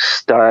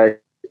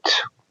start.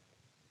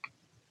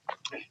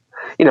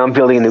 I'm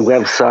building a new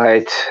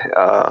website.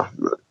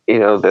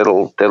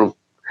 That'll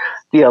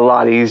be a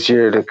lot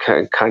easier to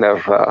kind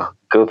of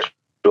go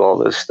through all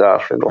this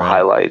stuff, and it'll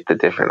highlight the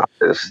different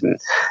artists and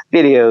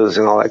videos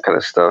and all that kind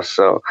of stuff.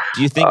 So,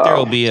 do you think there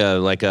will be a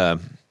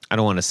I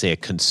don't want to say a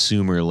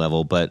consumer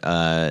level, but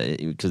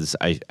because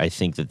I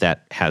think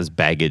that has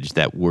baggage,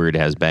 that word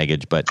has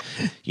baggage, but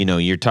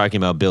you're talking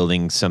about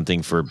building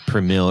something for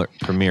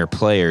premier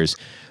players.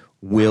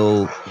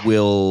 Will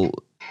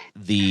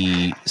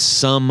the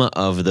sum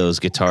of those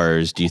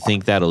guitars, do you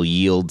think that'll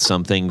yield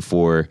something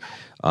for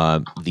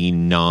the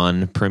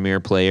non-premier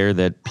player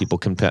that people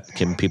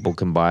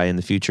can buy in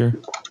the future?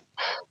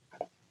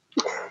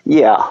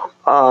 Yeah.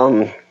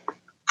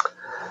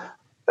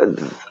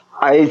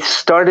 I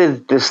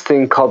started this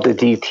thing called the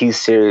DT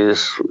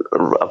series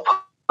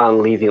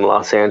upon leaving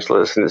Los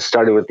Angeles, and it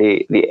started with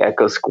the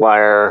Echo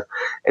Squire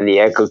and the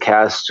Echo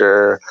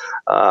Caster,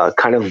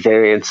 kind of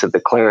variants of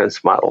the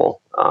Clarence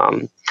model,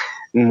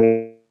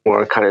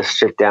 more kind of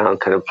stripped down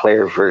kind of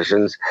player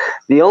versions.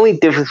 The only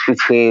difference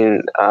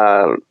between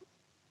them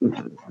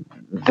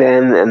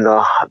and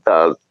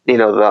the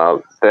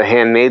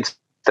handmade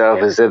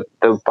stuff is that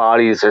the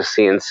bodies are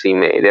CNC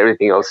made.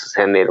 Everything else is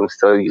handmade. I'm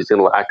still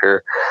using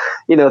lacquer.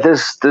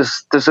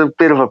 There's a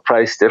bit of a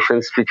price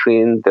difference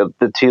between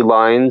the two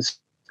lines,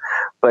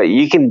 but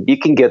you can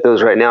get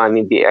those right now. I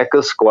mean, the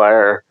Echo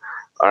Squire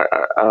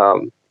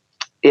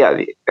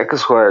the Echo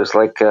Squire is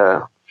like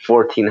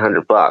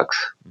 $1,400.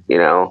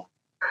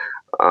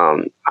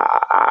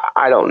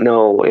 I don't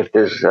know if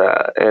there's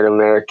an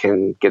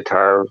American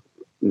guitar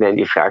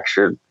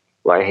manufactured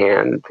by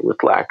hand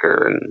with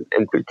lacquer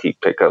and boutique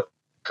pickups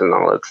and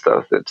all that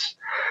stuff that's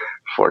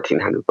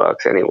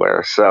 $1,400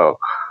 anywhere. So,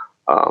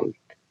 I'm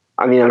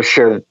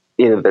sure,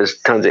 there's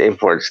tons of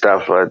import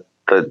stuff, but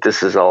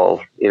this is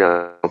all,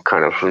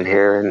 kind of from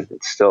here, and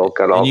it's still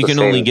got all And you the can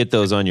same. only get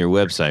those on your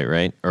website,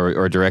 right?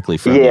 Or directly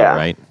from you, Yeah.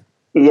 right?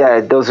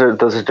 Yeah, those are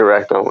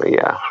direct only.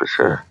 Yeah, for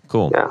sure.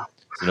 Cool. Yeah.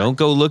 So don't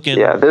go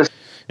looking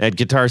at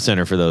Guitar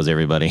Center for those,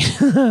 everybody.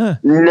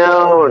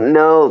 No.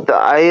 Not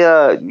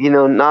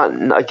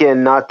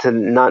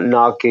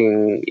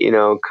knocking,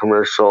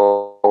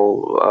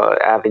 commercial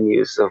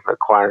avenues of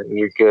acquiring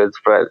your goods,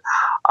 but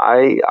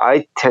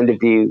I tend to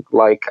be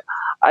like,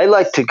 I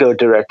like to go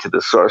direct to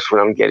the source when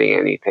I'm getting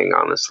anything,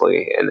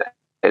 honestly,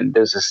 and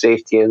there's a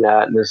safety in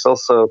that, and there's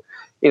also,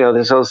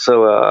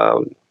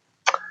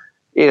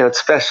 it's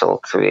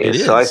special to me.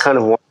 So I kind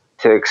of want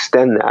to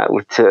extend that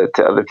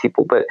to other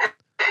people, but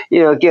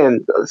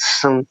again,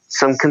 some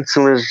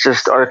consumers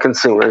just are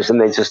consumers and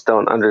they just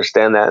don't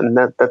understand that, and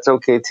that's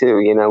okay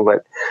too,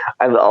 but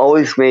I've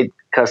always made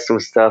custom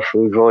stuff.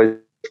 We've always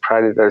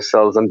prided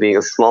ourselves on being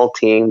a small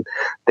team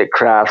that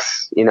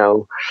crafts,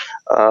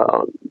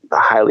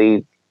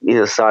 highly,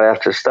 sought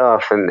after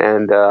stuff,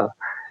 and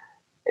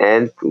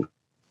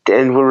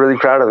we're really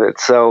proud of it.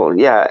 So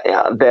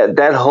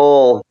that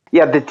whole the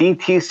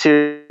DT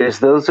series,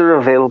 those are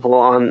available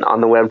on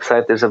the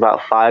website. There's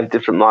about 5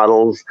 different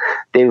models.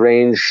 They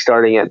range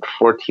starting at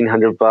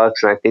 $1,400,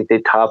 and I think they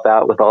top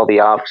out with all the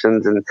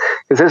options. And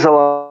because there's a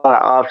lot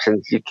of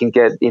options, you can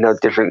get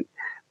different.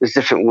 There's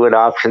different wood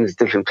options,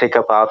 different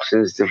pickup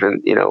options,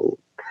 different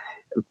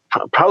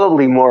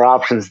probably more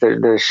options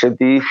there should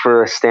be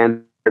for a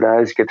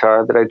standardized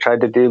guitar that I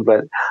tried to do,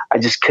 but I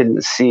just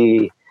couldn't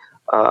see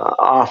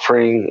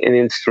offering an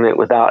instrument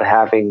without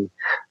having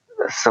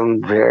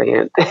some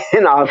variant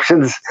in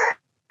options.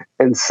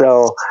 And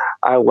so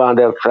I wound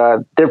up,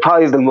 they're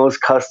probably the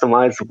most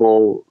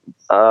customizable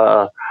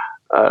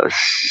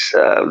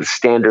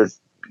standard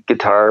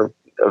guitar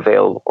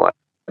available,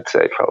 I'd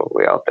say,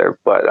 probably out there.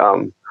 But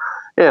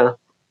yeah.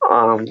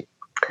 And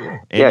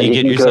you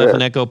get yourself an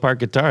Echopark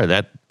guitar.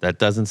 That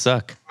doesn't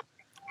suck.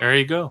 There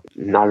you go.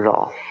 Not at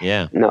all.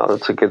 Yeah. No,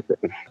 that's a good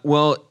thing.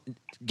 Well,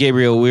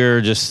 Gabriel,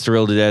 we're just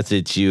thrilled to death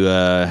that you,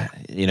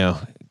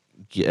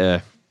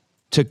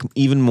 took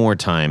even more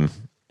time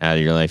out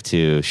of your life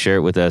to share it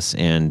with us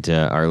and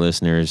our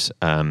listeners.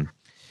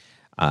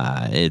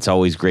 It's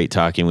always great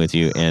talking with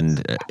you,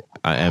 and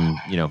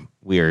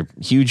we are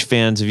huge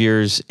fans of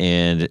yours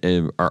and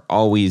are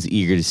always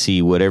eager to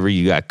see whatever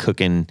you got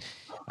cooking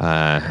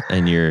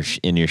in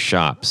your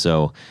shop.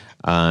 So,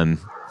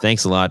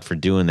 thanks a lot for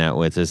doing that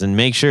with us, and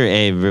make sure,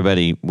 hey,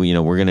 everybody,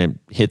 we're going to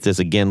hit this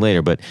again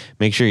later, but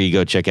make sure you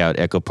go check out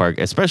Echopark,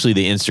 especially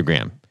the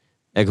Instagram.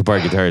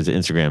 Echopark Guitars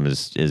Instagram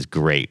is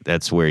great.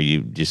 That's where you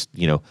just,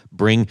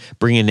 bring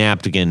a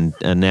napkin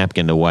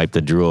to wipe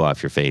the drool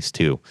off your face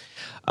too.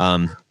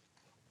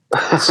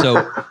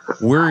 So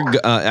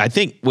I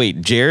think,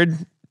 wait, Jared,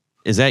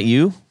 is that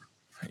you?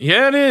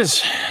 Yeah, it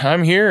is.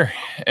 I'm here.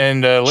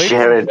 And ladies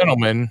and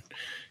gentlemen,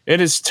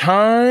 it is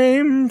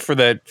time for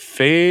that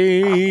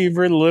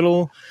favorite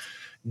little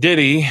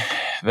ditty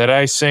that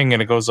I sing,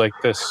 and it goes like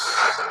this.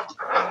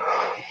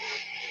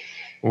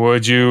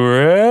 Would you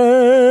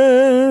rather?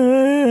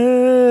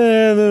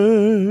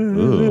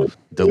 Ooh,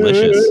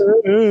 delicious.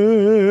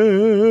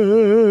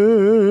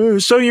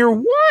 So you're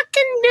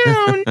walking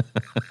down.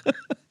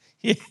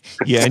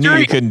 Yeah, I knew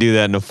you couldn't do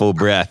that in a full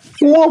breath.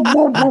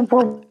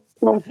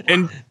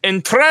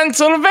 in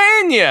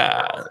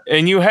Transylvania,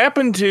 and you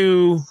happen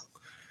to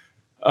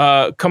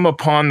come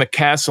upon the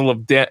castle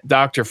of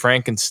Dr.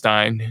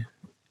 Frankenstein,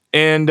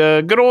 and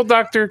good old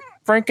Dr.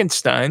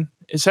 Frankenstein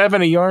is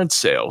having a yard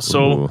sale.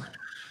 So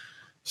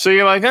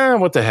you're like,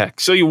 what the heck?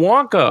 So you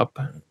walk up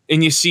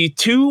and you see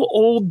 2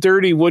 old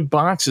dirty wood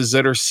boxes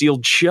that are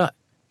sealed shut,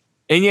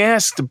 and you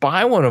ask to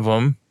buy one of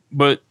them,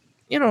 but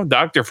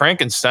Dr.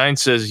 Frankenstein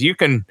says you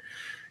can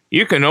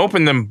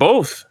open them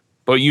both,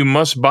 but you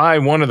must buy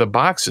one of the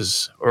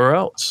boxes or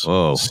else.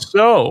 Whoa.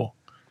 So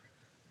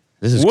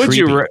this is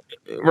creepy.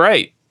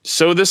 Right.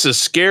 So this is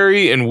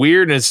scary and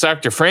weird, and it's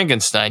Dr.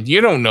 Frankenstein.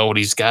 You don't know what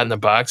he's got in the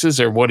boxes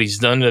or what he's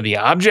done to the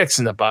objects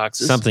in the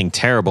boxes. Something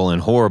terrible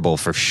and horrible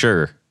for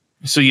sure.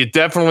 So you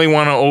definitely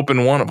want to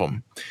open one of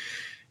them.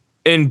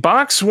 In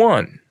box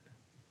 1,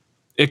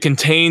 it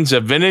contains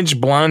a vintage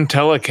blonde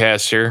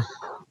Telecaster.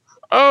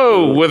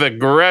 Oh, with a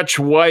Gretsch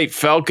white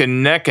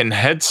Falcon neck and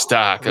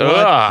headstock.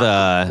 What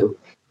the?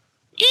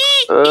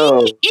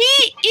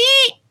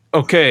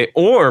 Okay,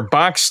 or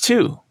box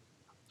 2.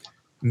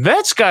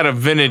 That's got a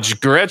vintage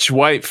Gretsch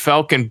white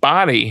Falcon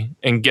body,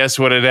 and guess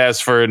what it has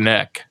for a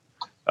neck?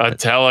 A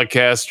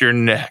Telecaster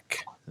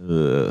neck.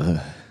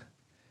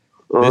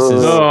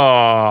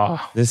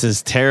 This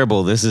is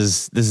terrible. This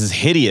is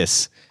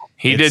hideous.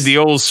 He did the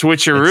old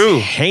switcheroo.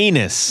 It's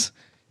heinous.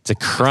 It's a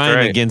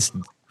crime against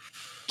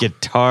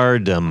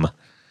guitardom.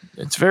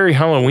 It's very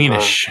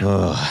Halloweenish.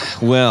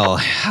 Well,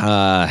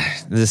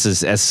 this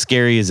is as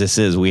scary as this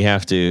is. We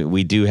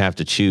do have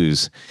to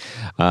choose.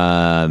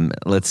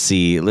 Let's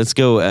see. Let's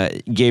go,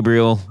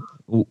 Gabriel.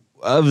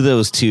 Of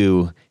those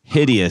 2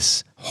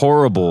 hideous,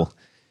 horrible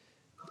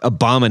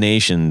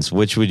abominations,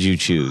 which would you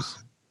choose?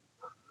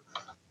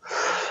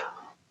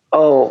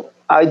 Oh,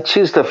 I'd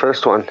choose the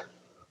first one.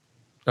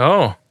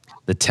 Oh,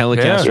 The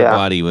Telecaster Yeah.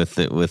 body with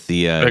the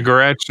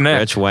Gretsch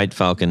neck. Gretsch White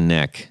Falcon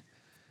neck.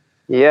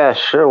 Yeah,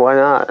 sure. Why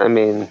not? I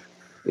mean,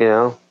 you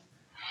know,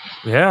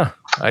 Yeah,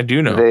 I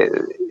do know.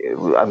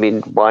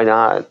 why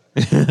not?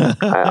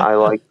 I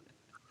like.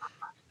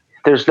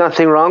 There's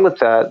nothing wrong with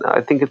that.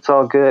 I think it's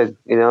all good.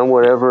 You know,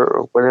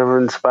 whatever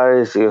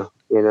inspires you.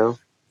 You know.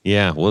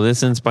 Yeah, well,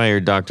 this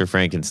inspired Dr.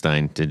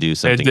 Frankenstein to do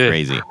something did.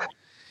 crazy.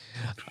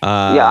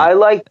 Yeah, I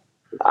like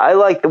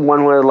the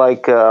one where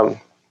like.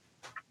 Well,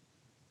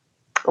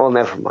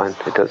 never mind.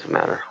 It doesn't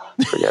matter.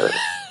 Forget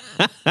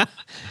it.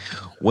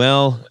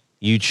 Well,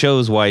 you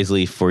chose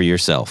wisely for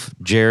yourself,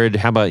 Jared.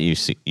 How about you?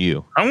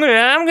 I'm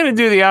gonna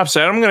do the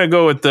opposite. I'm gonna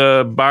go with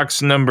the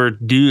box number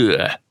 2,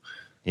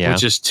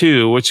 which is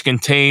 2, which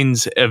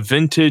contains a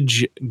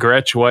vintage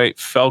Gretsch White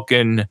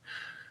Falcon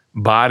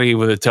body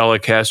with a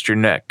Telecaster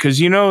neck. Because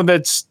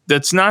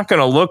that's not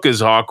gonna look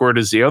as awkward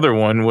as the other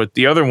one. With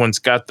the other one's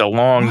got the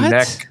long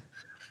neck.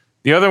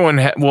 The other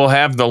one will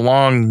have the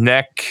long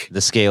neck.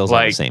 The scales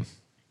are the same.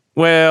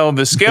 Well,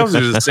 the scales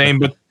are the same,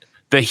 but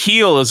the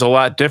heel is a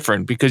lot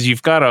different because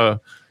you've got a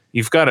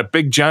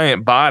big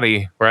giant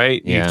body,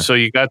 right? Yeah. So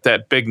you got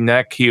that big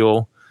neck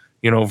heel,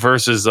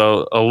 versus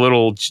a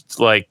little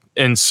like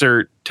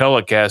insert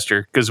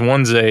Telecaster, because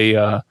one's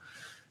a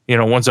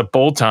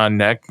bolt-on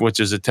neck,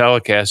 which is a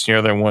Telecaster, the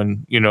other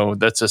one,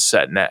 that's a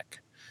set neck.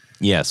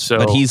 Yes,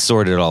 but he's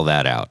sorted all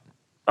that out.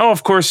 Oh,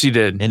 of course he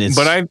did. And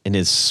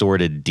his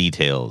sorted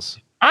details.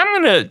 I'm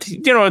gonna, a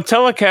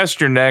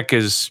Telecaster neck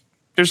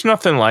there's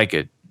nothing like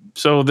it.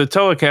 So the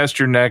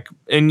Telecaster neck,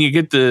 and you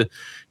get the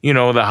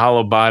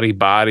hollow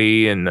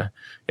body and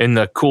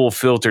the cool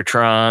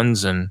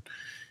filtertrons, and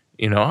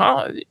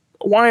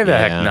why the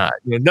heck not?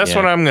 That's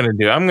what I'm gonna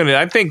do.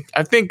 I think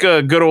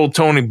good old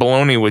Tony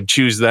Baloney would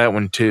choose that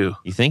one too.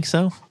 You think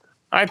so?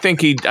 I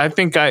think he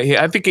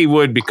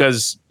would,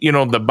 because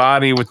the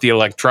body with the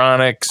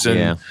electronics,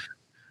 and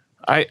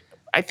I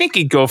think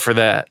he'd go for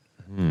that.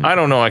 I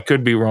don't know. I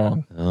could be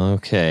wrong.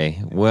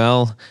 Okay.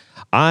 Well,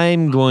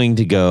 I'm going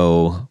to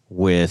go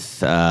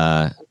with,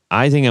 I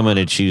think I'm going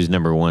to choose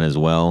number 1 as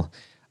well.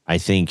 I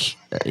think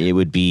it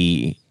would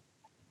be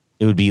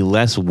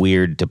less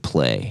weird to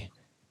play.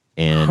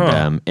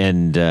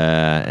 And,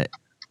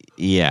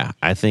 yeah,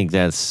 I think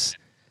that's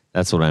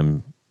what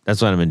I'm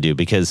going to do,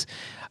 because,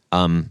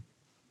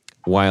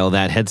 while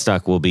that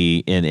headstock will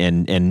be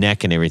and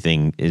neck and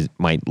everything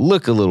might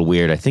look a little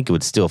weird, I think it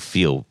would still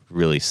feel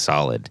really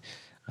solid.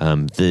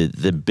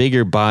 The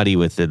bigger body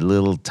with the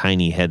little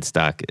tiny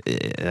headstock,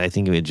 I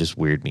think it would just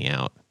weird me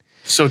out.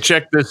 So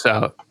check this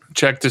out.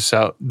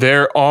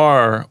 There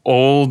are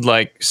old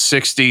like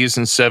 60s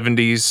and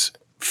 70s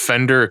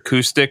Fender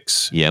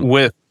acoustics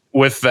with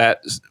that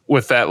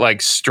like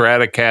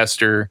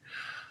Stratocaster,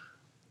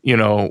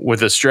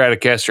 with a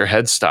Stratocaster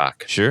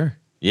headstock. Sure.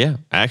 Yeah.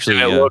 Actually,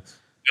 it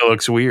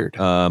looks weird.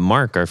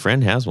 Mark, our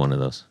friend, has one of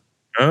those.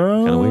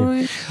 Oh, kind of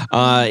weird.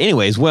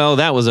 Anyways, well,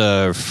 that was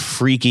a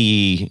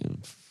freaky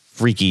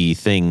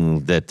thing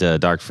that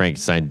Dr.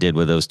 Frankenstein did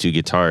with those 2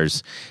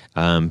 guitars.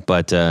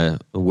 But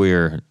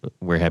we're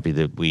happy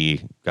that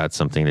we got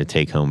something to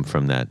take home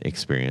from that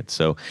experience.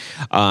 So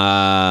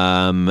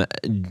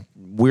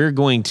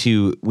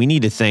we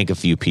need to thank a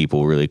few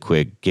people really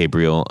quick,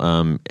 Gabriel,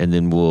 and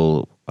then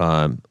we'll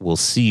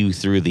see you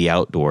through the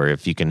outdoor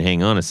if you can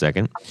hang on a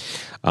second.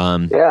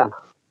 Yeah.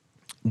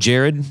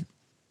 Jared?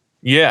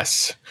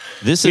 Yes.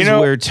 This is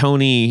where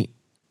Tony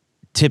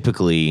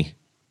typically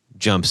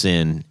jumps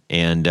in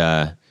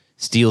and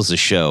steals the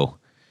show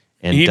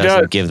and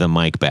doesn't give the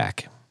mic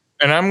back.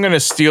 And I'm going to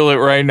steal it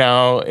right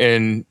now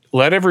and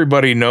let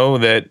everybody know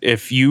that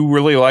if you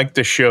really like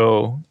the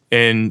show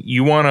and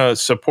you want to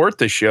support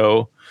the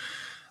show,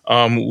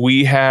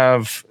 we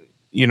have,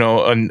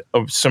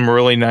 some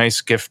really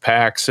nice gift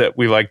packs that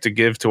we like to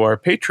give to our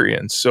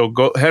Patreons. So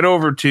head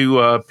over to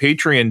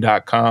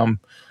patreon.com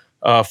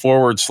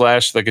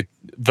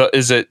 /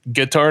 is it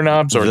Guitar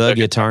Knobs or the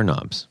Guitar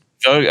Knobs?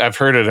 I've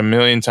heard it a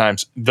million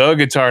times. The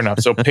Guitar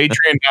Knobs. So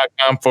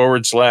patreon.com /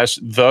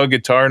 the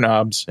Guitar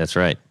Knobs. That's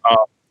right.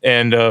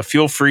 And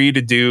feel free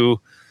to do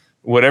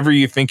whatever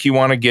you think you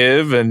want to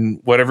give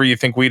and whatever you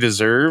think we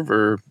deserve,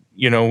 or,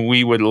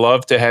 we would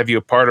love to have you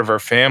a part of our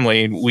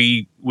family.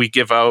 We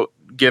give out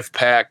gift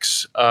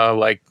packs,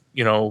 like,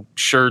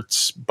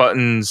 shirts,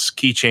 buttons,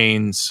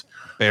 keychains,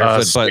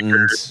 barefoot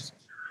buttons,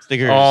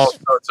 stickers, all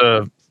sorts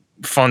of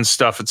fun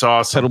stuff. It's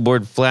awesome.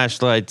 Pedalboard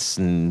flashlights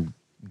and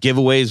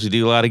giveaways. We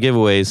do a lot of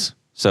giveaways.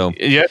 So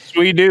yes,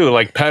 we do,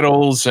 like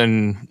pedals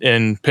and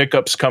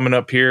pickups coming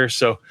up here.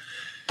 So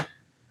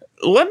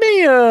let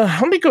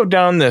me go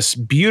down this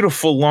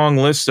beautiful long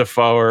list of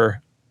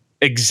our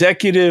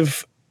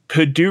executive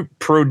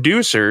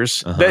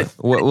producers.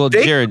 Well,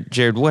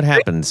 Jared, what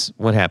happens?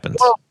 What happens?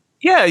 Well,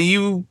 yeah,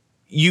 you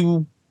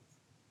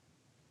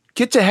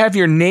get to have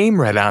your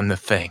name read on the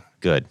thing.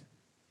 Good.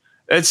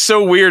 It's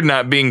so weird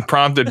not being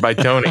prompted by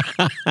Tony.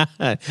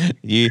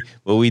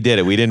 We did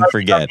it. We didn't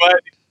forget.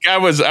 I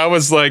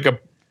was like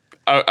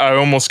I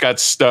almost got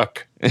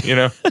stuck,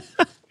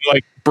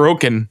 like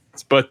broken.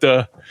 But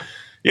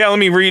yeah, let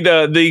me read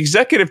the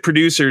executive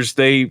producers.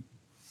 They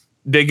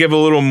give a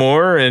little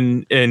more,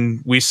 and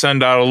we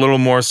send out a little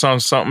more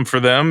something for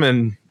them,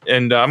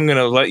 and I'm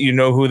gonna let you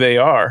know who they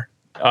are.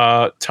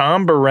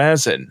 Tom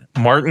Barazin,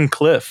 Martin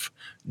Cliff,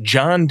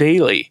 John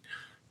Daly,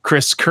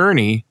 Chris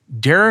Kearney,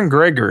 Darren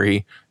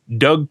Gregory,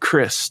 Doug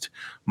Christ,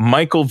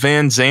 Michael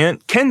Van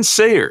Zant, Ken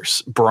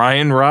Sayers,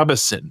 Brian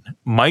Robison,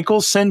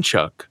 Michael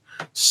Senchuk,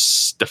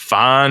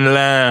 Stefan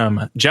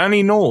Lamb,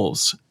 Johnny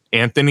Knowles,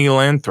 Anthony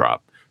Lanthrop,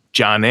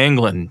 John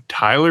Anglin,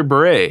 Tyler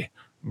Bray,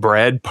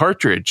 Brad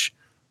Partridge,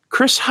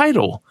 Chris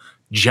Heidel,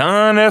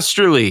 John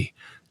Esterly,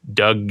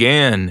 Doug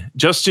Gann,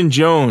 Justin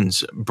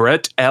Jones,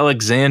 Brett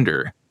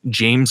Alexander,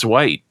 James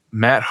White,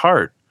 Matt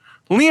Hart,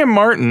 Liam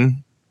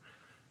Martin,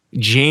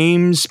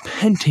 James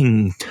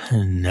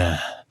Pentington,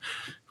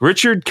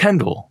 Richard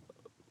Kendall,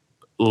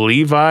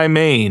 Levi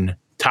Main,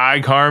 Ty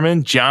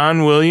Harmon,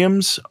 John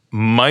Williams,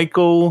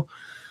 Michael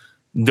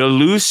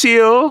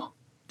DeLucio,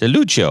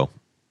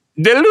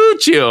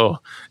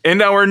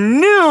 and our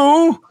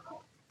new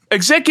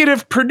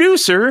executive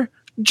producer,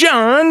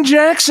 John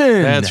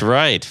Jackson. That's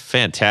right.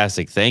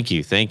 Fantastic. Thank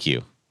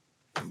you.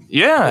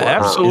 Yeah,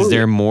 absolutely. Is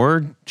there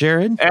more,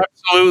 Jared?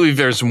 Absolutely.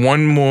 There's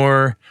one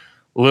more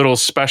little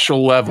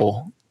special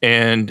level,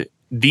 and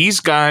these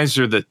guys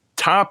are the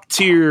top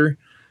tier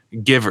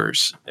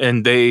givers,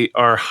 and they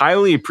are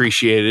highly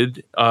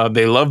appreciated.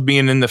 They love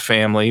being in the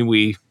family.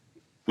 We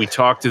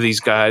talk to these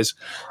guys,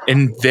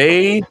 and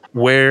they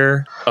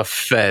wear a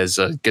fez,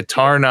 a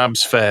Guitar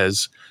Knobs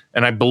fez,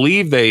 and I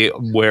believe they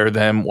wear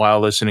them while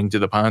listening to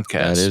the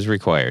podcast. That is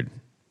required.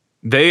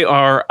 They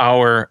are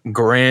our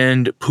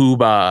grand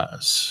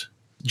poobahs.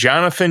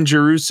 Jonathan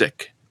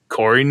Jerusik,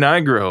 Corey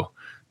Nigro,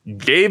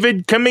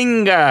 David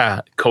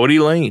Kaminga, Cody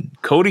Lane,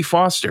 Cody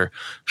Foster,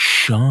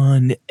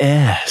 Sean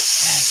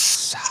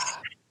S.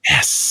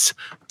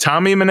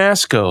 Tommy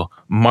Manasco,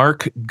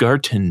 Mark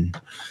Garton,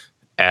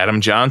 Adam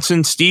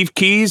Johnson, Steve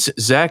Keys,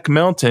 Zach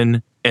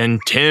Melton,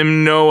 and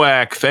Tim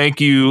Nowak. Thank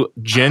you,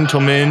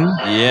 gentlemen.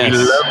 Yes. We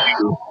love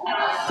you.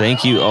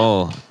 Thank you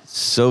all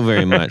so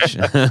very much.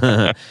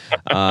 You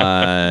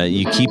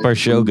keep our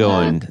show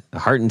going,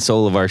 heart and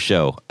soul of our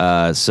show.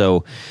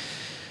 So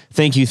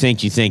thank you.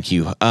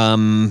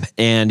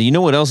 And you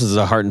know what else is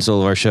the heart and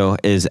soul of our show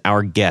is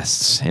our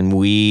guests. And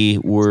we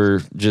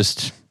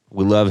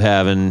love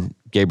having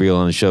Gabriel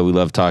on the show. We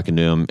love talking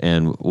to him,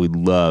 and we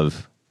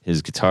love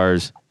his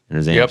guitars and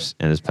his amps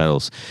and his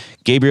pedals.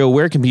 Gabriel,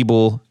 where can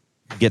people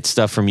get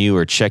stuff from you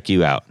or check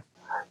you out?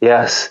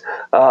 Yes,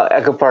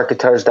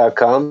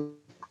 echoparkguitars.com,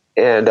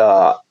 and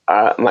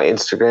my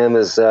Instagram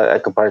is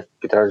Echopark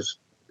Guitars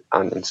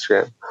on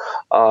Instagram.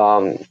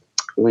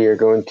 We are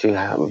going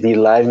to be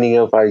livening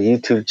up our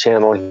YouTube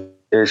channel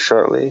here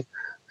shortly,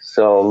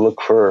 so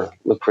look for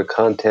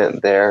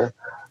content there.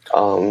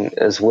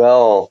 As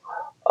well,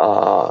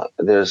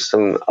 there's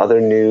some other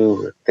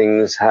new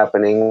things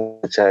happening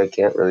which I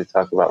can't really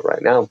talk about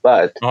right now,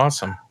 but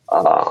awesome.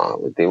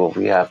 They will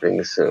be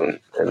happening soon,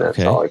 and that's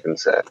all I can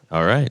say.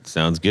 All right,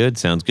 sounds good.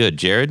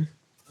 Jared?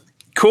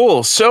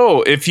 Cool.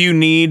 So if you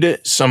need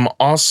some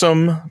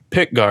awesome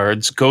pick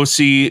guards, go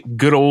see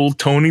good old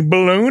Tony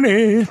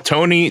Baloney,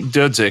 Tony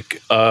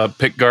Dudzik,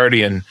 Pick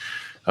Guardian.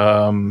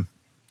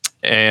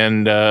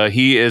 And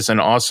he is an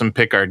awesome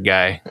pick guard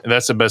guy.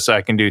 That's the best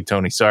I can do,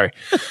 Tony. Sorry.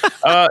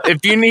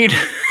 If you need,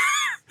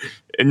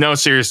 no,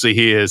 seriously,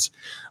 he is.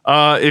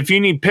 If you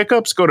need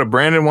pickups, go to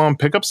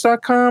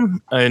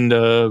BrandonWongPickups.com,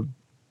 and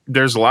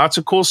there's lots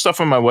of cool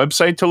stuff on my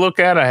website to look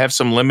at. I have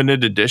some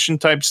limited edition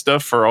type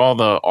stuff for all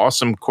the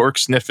awesome cork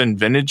sniffing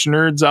vintage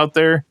nerds out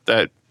there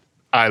that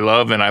I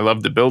love and I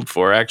love to build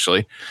for,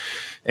 actually.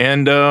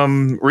 And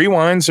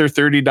rewinds are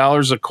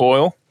 $30 a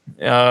coil.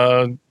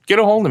 Get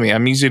a hold of me.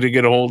 I'm easy to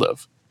get a hold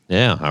of.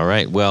 Yeah. All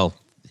right. Well,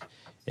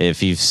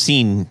 if you've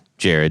seen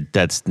Jared,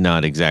 that's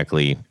not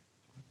exactly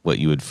what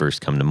you would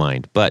first come to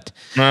mind, but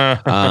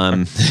that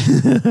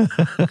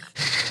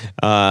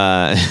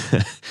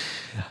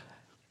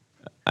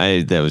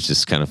was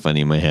just kind of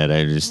funny in my head.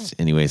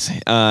 Anyways.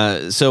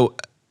 So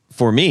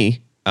for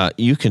me,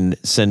 you can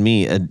send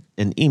me an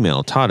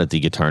email,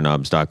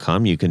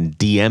 todd@theguitarknobs.com. You can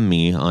DM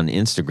me on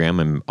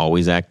Instagram. I'm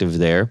always active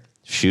there.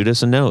 Shoot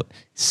us a note.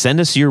 Send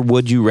us your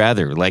would you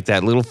rather, like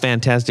that little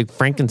fantastic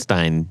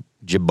Frankenstein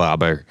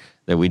jabobber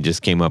that we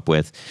just came up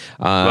with.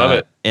 Love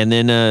it. And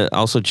then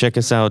also check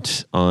us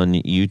out on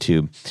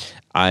YouTube.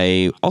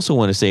 I also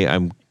want to say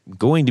I'm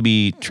going to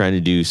be trying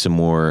to do some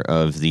more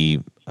of the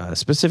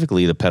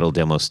specifically the pedal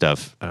demo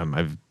stuff.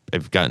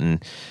 I've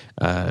gotten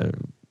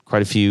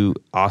quite a few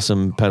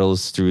awesome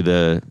pedals through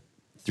the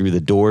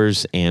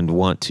doors and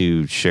want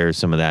to share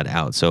some of that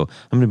out. So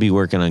I'm going to be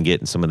working on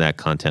getting some of that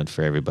content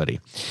for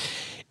everybody.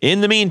 In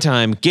the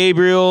meantime,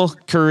 Gabriel,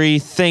 Currie,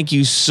 thank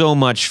you so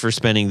much for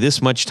spending this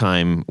much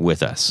time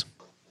with us.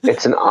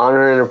 It's an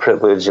honor and a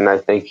privilege, and I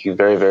thank you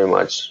very, very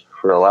much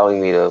for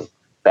allowing me to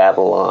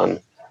babble on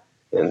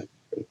in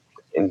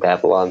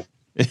Babylon.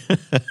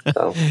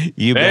 So,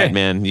 You bet,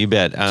 man. You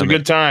bet. It's a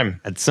good time.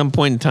 At some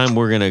point in time,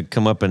 we're going to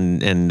come up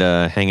and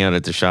hang out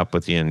at the shop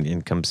with you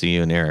and come see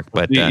you and Eric.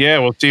 But Yeah,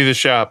 we'll see the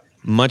shop.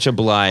 much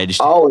obliged.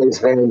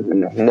 always,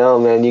 man. No,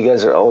 man, you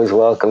guys are always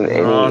welcome.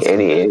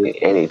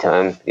 Any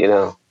time. You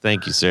know.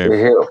 Thank you, We're sir.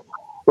 here.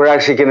 We're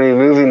actually going to be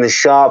moving the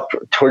shop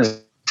towards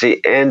the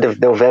end of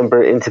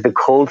November into the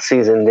cold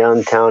season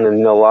downtown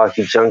in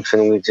Milwaukee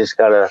Junction. We just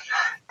got a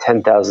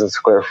 10,000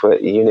 square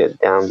foot unit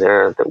down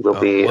there that we'll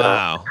be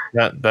Wow.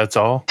 That's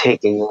all.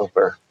 taking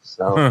over.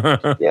 So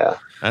yeah,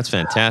 That's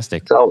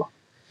fantastic. so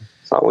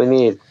that's all we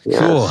need. Yeah.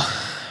 Cool.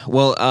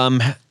 Well,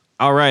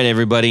 all right,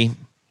 everybody.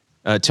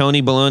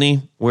 Tony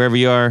Baloney, wherever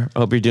you are,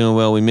 hope you're doing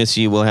well. We miss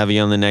you. We'll have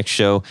you on the next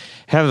show.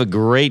 Have a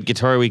great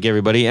Guitar Week,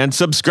 everybody, and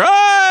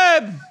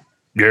subscribe.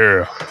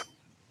 Yeah.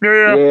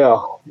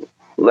 Yeah.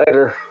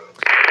 Later.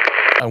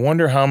 I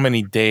wonder how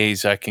many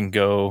days I can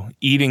go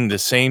eating the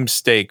same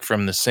steak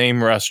from the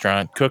same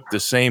restaurant, cooked the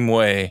same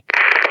way.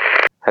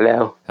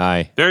 Hello.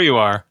 Hi. There you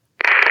are.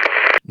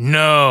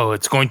 No,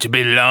 it's going to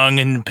be long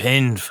and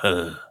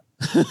painful.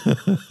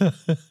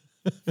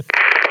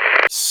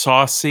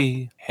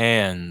 Saucy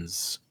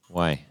hands.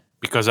 Why?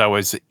 Because I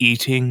was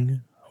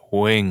eating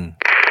wing.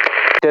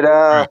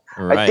 Ta-da.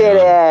 Right I did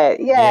it.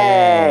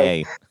 Yay.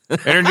 Yay.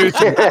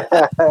 Introducing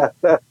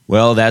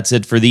Well, that's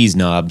it for these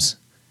knobs.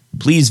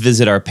 Please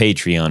visit our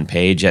Patreon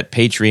page at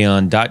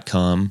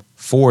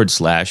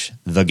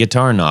patreon.com/The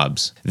Guitar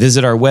Knobs.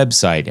 Visit our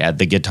website at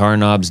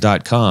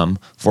theguitarknobs.com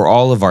for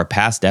all of our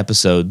past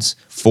episodes,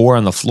 4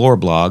 on the Floor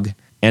blog,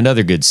 and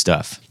other good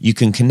stuff. You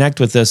can connect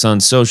with us on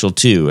social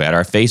too at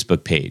our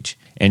Facebook page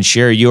and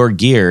share your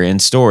gear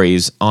and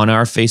stories on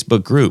our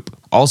Facebook group.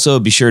 Also,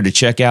 be sure to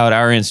check out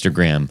our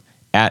Instagram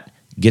at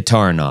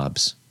Guitar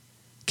Knobs.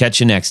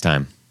 Catch you next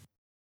time.